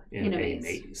Aginor in a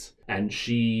maze. And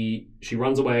she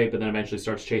runs away, but then eventually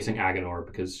starts chasing Aginor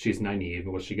because she's Nynaeve.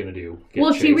 What's she gonna do?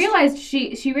 She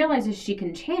realizes she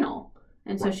can channel.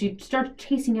 And so she starts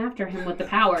chasing after him with the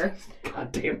power.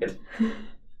 God damn it.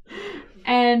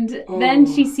 And then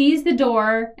she sees the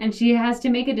door, and she has to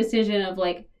make a decision of,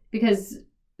 like, because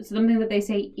something that they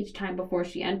say each time before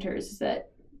she enters is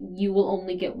that you will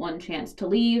only get 1 chance to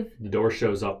leave. The door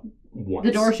shows up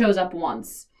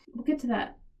once. We'll get to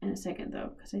that in a second,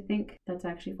 though, because I think that's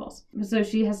actually false. So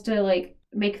she has to, like,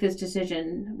 make this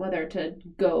decision whether to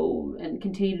go and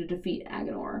continue to defeat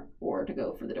Aginor or to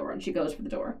go for the door, and she goes for the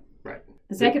door. Right.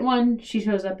 The second one, she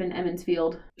shows up in Emond's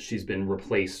Field. She's been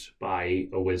replaced by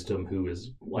a wisdom who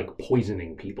is, like,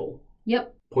 poisoning people.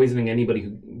 Yep. Poisoning anybody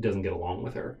who doesn't get along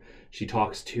with her. She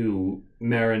talks to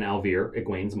Meryn Alvear,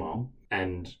 Egwene's mom,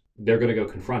 and they're going to go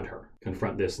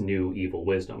confront this new evil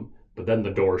wisdom. But then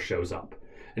the door shows up.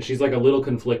 And she's, like, a little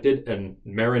conflicted, and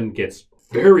Meryn gets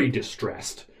very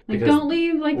distressed. Like, don't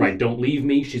leave. Like, right, don't leave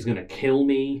me. She's going to kill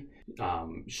me.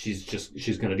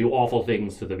 She's going to do awful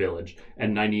things to the village.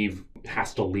 And Nynaeve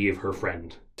has to leave her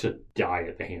friend to die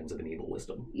at the hands of an evil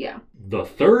wisdom. Yeah. The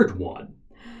third one,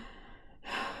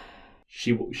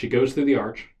 she goes through the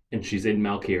arch, and she's in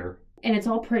Malkir. And it's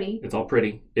all pretty.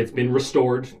 It's been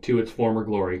restored to its former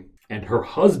glory. And her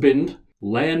husband,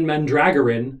 Lan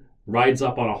Mandragoran, rides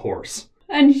up on a horse.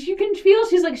 And you can feel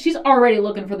she's already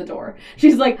looking for the door.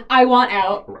 She's like, I want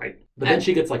out. Right. But then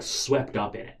she gets, like, swept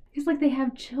up in it. He's like, they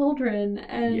have children.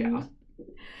 And,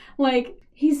 like,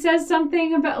 he says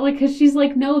something about, like, because she's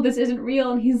like, no, this isn't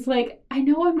real. And he's like, I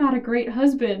know I'm not a great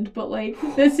husband, but, like,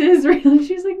 this is real. And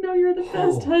she's like, no, you're the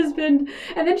best husband.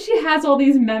 And then she has all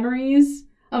these memories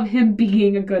of him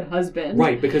being a good husband.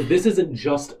 Right, because this isn't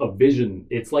just a vision.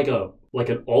 It's like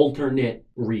an alternate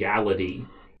reality.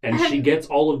 And she gets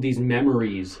all of these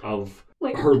memories of,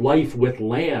 like, her life with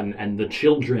Lan and the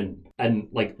children, and,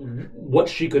 like, what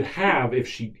she could have if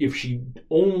she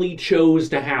only chose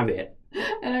to have it.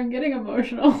 And I'm getting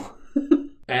emotional.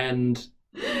 And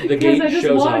the gate shows up. Because I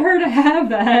just want her to have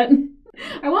that.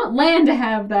 I want Lan to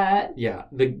have that. Yeah,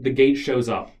 the gate shows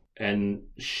up, and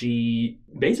she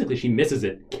misses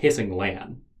it kissing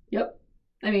Lan. Yep.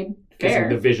 I mean, fair. Kissing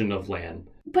the vision of Lan.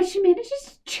 But she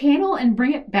manages to channel and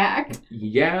bring it back.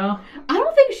 Yeah. I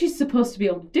don't think she's supposed to be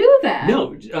able to do that.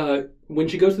 No. When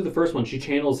she goes through the first one, she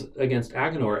channels against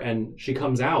Aginor, and she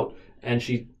comes out, and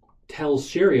she tells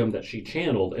Shiriam that she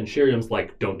channeled, and Shiriam's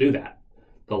like, don't do that.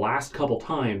 The last couple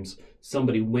times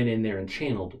somebody went in there and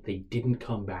channeled, they didn't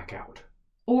come back out.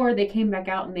 Or they came back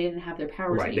out and they didn't have their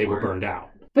powers anymore. Right, they were burned out.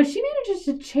 But she manages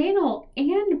to channel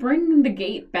and bring the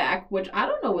gate back, which I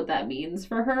don't know what that means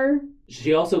for her.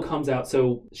 She also comes out,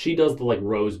 so she does the, like,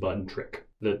 rosebud trick.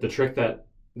 The trick that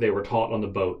they were taught on the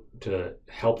boat to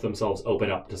help themselves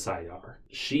open up to Sayar.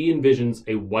 She envisions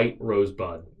a white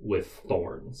rosebud with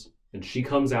thorns. And she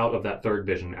comes out of that third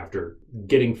vision after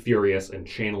getting furious and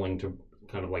channeling to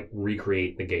kind of, like,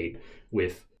 recreate the gate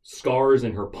with scars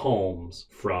in her palms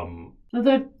from...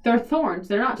 They're thorns.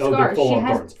 They're not scars. They're full-on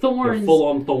thorns. They're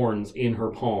full-on thorns in her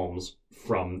palms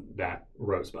from that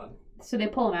rosebud. So they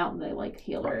pull them out and they, like,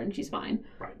 heal her, and she's fine.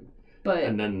 Right. But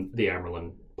and then the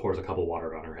Amyrlin pours a cup of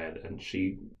water on her head, and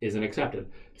she isn't accepted.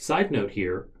 Side note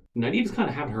here, Nynaeve's kind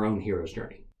of having her own hero's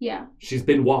journey. Yeah. She's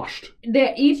been washed.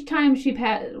 Each time she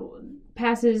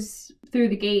passes through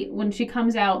the gate, when she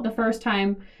comes out, the first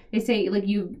time, they say, like,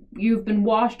 you've been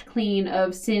washed clean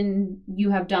of sin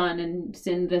you have done and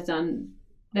sin that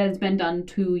has been done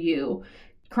to you.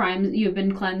 Crimes, you've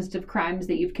been cleansed of crimes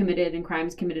that you've committed and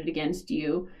crimes committed against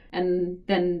you. And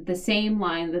then the same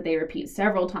line that they repeat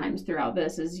several times throughout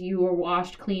this is, you are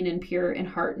washed clean and pure in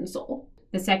heart and soul.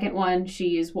 The second one,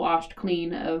 she is washed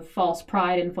clean of false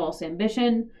pride and false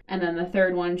ambition. And then the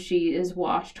third one, she is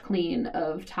washed clean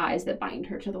of ties that bind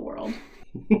her to the world.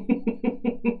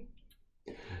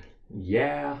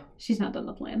 Yeah. She's not done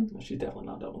with Lan. She's definitely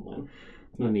not done with Lan.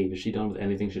 Nynaeve, is she done with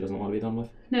anything she doesn't want to be done with?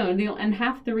 No, and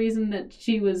half the reason that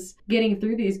she was getting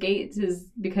through these gates is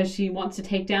because she wants to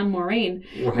take down Moiraine.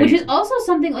 Right. Which is also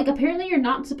something, like, apparently you're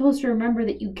not supposed to remember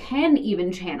that you can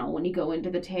even channel when you go into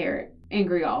the Tear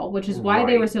Angreal, which is why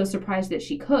they were so surprised that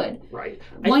she could. Right.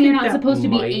 One, you're not supposed to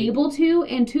be able to,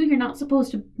 and two, you're not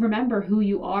supposed to remember who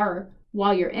you are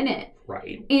while you're in it.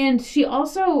 Right. And she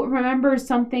also remembers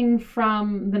something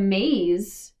from the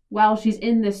maze while she's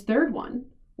in this third one,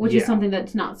 which is something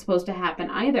that's not supposed to happen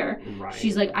either. Right.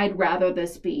 She's like, I'd rather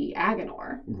this be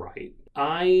Aginor. Right.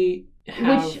 I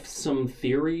have some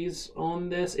theories on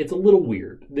this. It's a little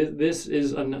weird. This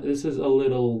is a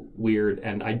little weird,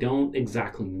 and I don't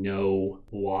exactly know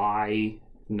why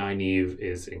Nynaeve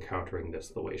is encountering this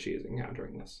the way she is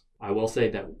encountering this. I will say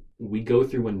that we go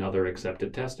through another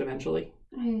accepted test eventually.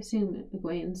 I assume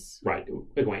Egwene's. Right,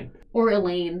 Egwene. Or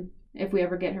Elaine, if we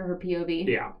ever get her POV.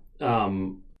 Yeah.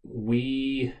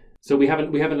 We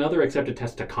have another accepted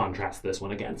test to contrast this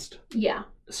one against. Yeah.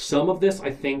 Some of this,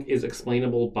 I think, is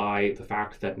explainable by the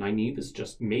fact that Nynaeve is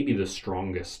just maybe the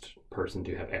strongest person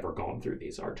to have ever gone through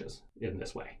these arches in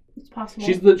this way. It's possible.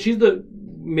 She's the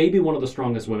maybe one of the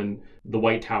strongest women the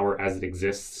White Tower as it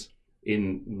exists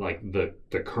in like the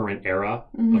current era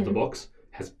of the books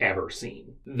has ever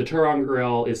seen. The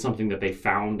ter'angreal is something that they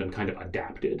found and kind of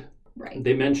adapted. Right.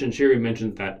 Shiri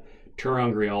mentioned that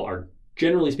ter'angreal are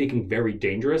generally speaking very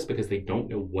dangerous because they don't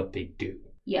know what they do.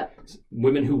 Yep.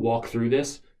 Women who walk through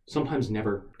this sometimes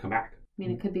never come back. I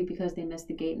mean, it could be because they missed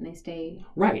the gate and they stay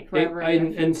right. forever.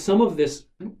 And some of this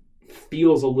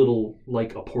feels a little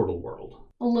like a Portal world.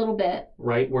 A little bit.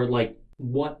 Right? Where, like,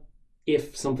 what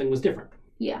if something was different?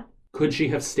 Yeah. Could she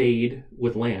have stayed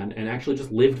with Lan and actually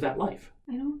just lived that life?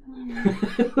 I don't know.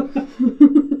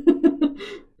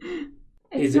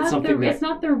 Is it something that... It's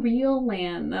not the real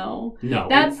Lan, though. No.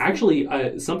 That's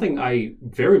actually something I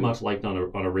very much liked on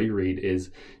a reread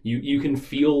is you can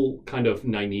feel kind of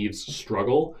Nynaeve's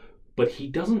struggle, but he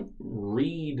doesn't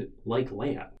read like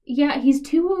Lan. Yeah, he's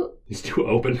too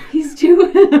open. He's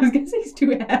too... I was going to say he's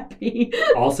too happy.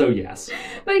 Also, yes.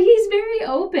 But he's very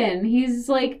open. He's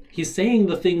like... He's saying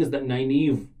the things that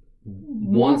Nynaeve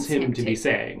wants him to be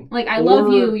saying. Like, I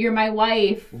love you, you're my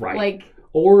wife. Right. Like...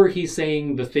 Or he's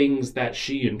saying the things that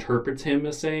she interprets him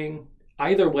as saying.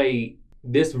 Either way,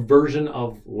 this version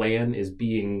of Lan is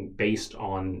being based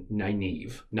on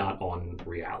Nynaeve, not on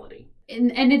reality.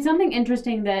 And it's something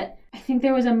interesting that I think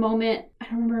there was a moment, I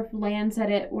don't remember if Lan said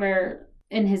it, where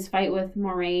in his fight with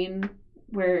Moiraine,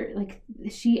 where like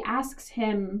she asks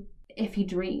him if he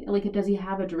like, does he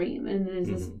have a dream? And is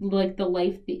this like the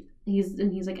life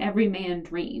he's like, every man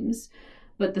dreams,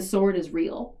 but the sword is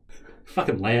real.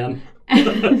 Fucking Lan.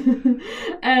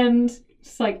 And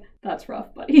it's like, that's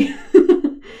rough, buddy.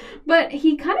 But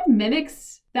he kind of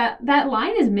mimics that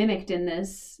line is mimicked in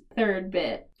this third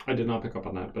bit. I did not pick up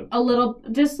on that, but a little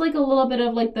bit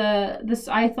of like this.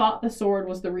 I thought the sword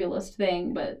was the realest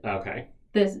thing, but okay,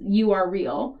 this, you are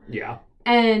real. Yeah.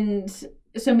 And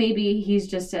so maybe he's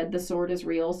just said the sword is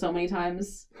real so many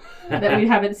times that we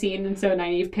haven't seen, and so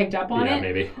Nynaeve picked up on it. Yeah,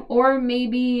 maybe. Or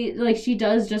maybe like she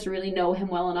does just really know him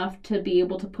well enough to be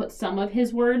able to put some of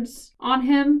his words on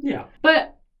him. Yeah.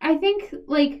 But I think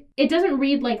like it doesn't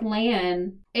read like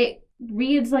Lan. It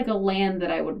reads like a Lan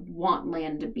that I would want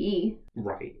Lan to be.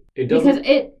 Right. It doesn't,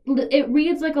 because it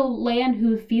reads like a Lan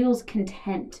who feels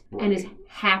content and is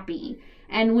happy.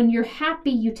 And when you're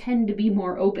happy, you tend to be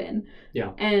more open.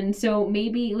 Yeah. And so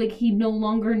maybe like he no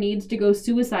longer needs to go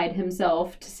suicide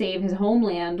himself to save his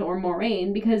homeland or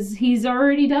Moiraine, because he's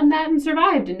already done that and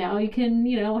survived. And now he can,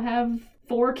 have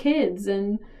 4 kids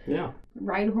and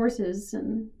ride horses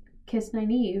and kiss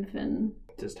Nynaeve and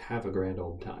just have a grand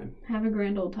old time.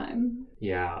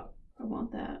 Yeah. I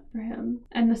want that for him.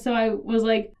 And so I was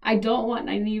like, I don't want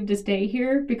Nynaeve to stay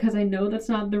here because I know that's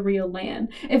not the real Lan.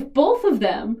 If both of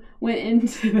them went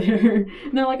into there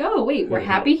and they're like, oh, wait, we're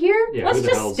happy here? Yeah, let's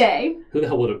just stay. Who the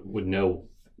hell would know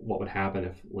what would happen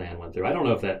if Lan went through. I don't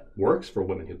know if that works for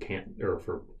women who can't, or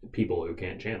for people who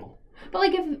can't channel. But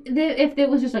like if it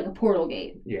was just like a portal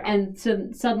gate, Yeah. and so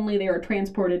suddenly they were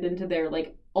transported into their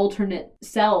like alternate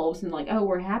selves and like, oh,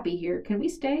 we're happy here. Can we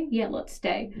stay? Yeah, let's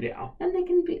stay. Yeah. And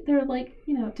they're like,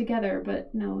 together,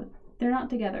 but no, they're not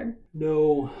together.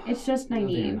 No. It's just No, they're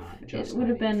Nynaeve. not. Just It would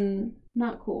have Nynaeve. been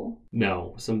not cool.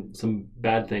 No. Some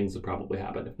bad things would probably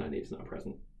happen if Nynaeve's not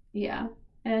present. Yeah.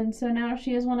 And so now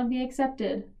she is one of the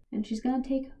accepted. And she's gonna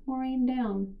take Moraine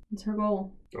down. It's her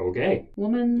goal. Okay. I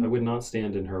Woman. would not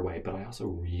stand in her way, but I also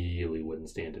really wouldn't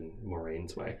stand in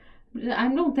Moraine's way. I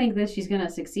don't think that she's gonna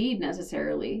succeed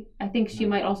necessarily. I think she No.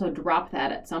 might also drop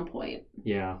that at some point.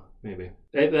 Yeah, maybe.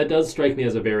 That does strike me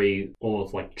as a very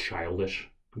almost like childish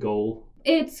goal.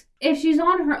 It's if she's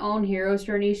on her own hero's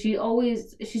journey,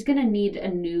 she's gonna need a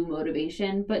new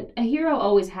motivation. But a hero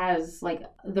always has like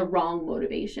the wrong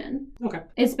motivation. Okay.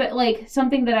 It's but like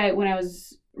something that when I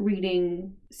was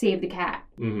reading Save the Cat,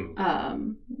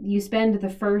 Mm-hmm. you spend the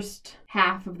first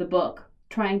half of the book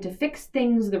trying to fix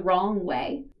things the wrong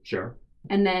way, Sure.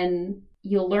 and then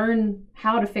you'll learn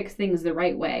how to fix things the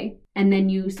right way, and then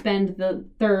you spend the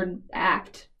third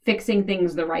act fixing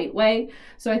things the right way.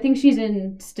 So I think she's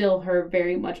in still her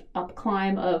very much up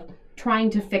climb of trying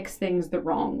to fix things the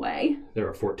wrong way. There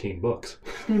are 14 books.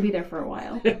 She's going to be there for a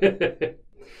while.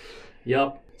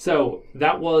 Yep. So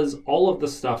that was all of the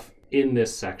stuff in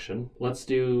this section. Let's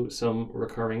do some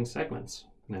recurring segments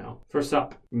now. First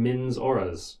up, Min's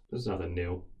Auras. There's nothing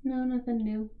new. No, nothing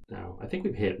new. No, I think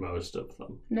we've hit most of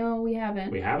them. No, we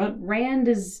haven't. We haven't? Rand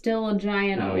is still a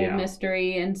giant Oh, old yeah.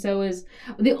 mystery, and so is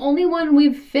the only one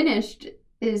we've finished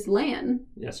is Lan.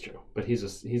 That's true. But he's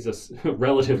a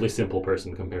relatively simple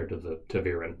person compared to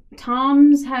Viren.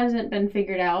 Tom's hasn't been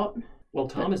figured out. Well,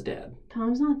 Tom is dead.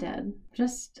 Tom's not dead. You're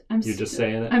just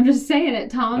saying it? I'm just saying it.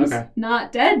 Tom's Okay.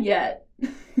 not dead yet.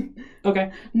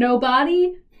 Okay. No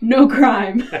body, no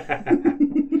crime.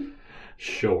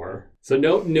 Sure. So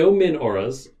no Min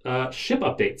Auras. Ship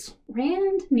updates.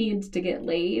 Rand needs to get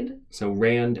laid. So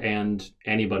Rand and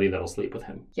anybody that'll sleep with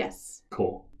him. Yes.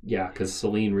 Cool. Yeah, because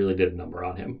Selene really did a number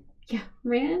on him. Yeah.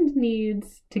 Rand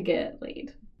needs to get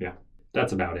laid.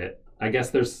 That's about it. I guess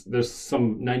there's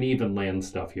some Nynaeve and Lan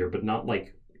stuff here, but not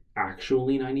like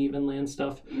actually Nynaeve and Lan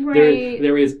stuff. Right.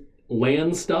 There is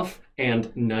Lan stuff and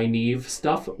Nynaeve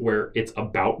stuff where it's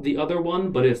about the other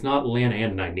one, but it's not Lan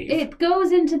and Nynaeve. It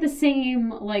goes into the same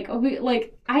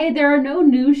there are no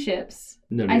new ships.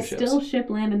 No new I ships. still ship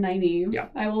Lan and Nynaeve. Yeah.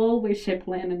 I will always ship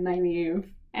Lan and Nynaeve.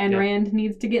 And Yep. Rand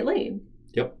needs to get laid.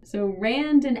 Yep. So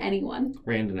Rand and anyone.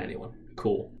 Rand and anyone.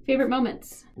 Cool. Favorite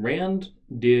moments? Rand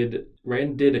did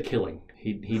a killing.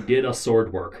 He did a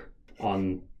sword work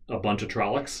on a bunch of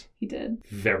Trollocs He did.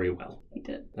 very well. He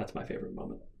did. That's my favorite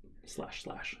moment. Slash.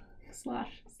 Slash.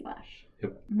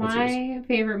 Yep. What's yours? My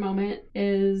favorite moment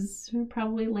is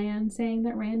probably Lan saying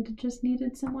that Rand just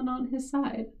needed someone on his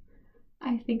side.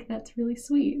 I think that's really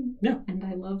sweet. Yeah. And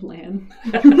I love Lan.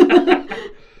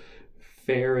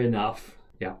 Fair enough.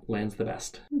 Yeah, Lan's the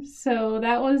best. So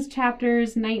that was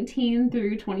chapters 19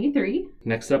 through 23.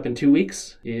 Next up in 2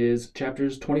 weeks is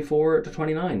chapters 24 to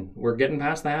 29. We're getting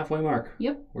past the halfway mark.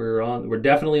 Yep. We're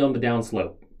definitely on the down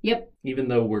slope. Yep. Even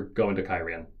though we're going to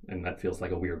Kyrian, and that feels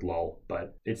like a weird lull,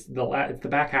 but it's the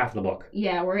back half of the book.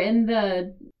 Yeah, we're in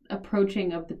the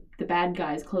approaching of the bad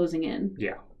guys closing in.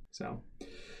 Yeah. So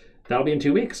that'll be in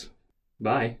 2 weeks.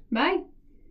 Bye. Bye.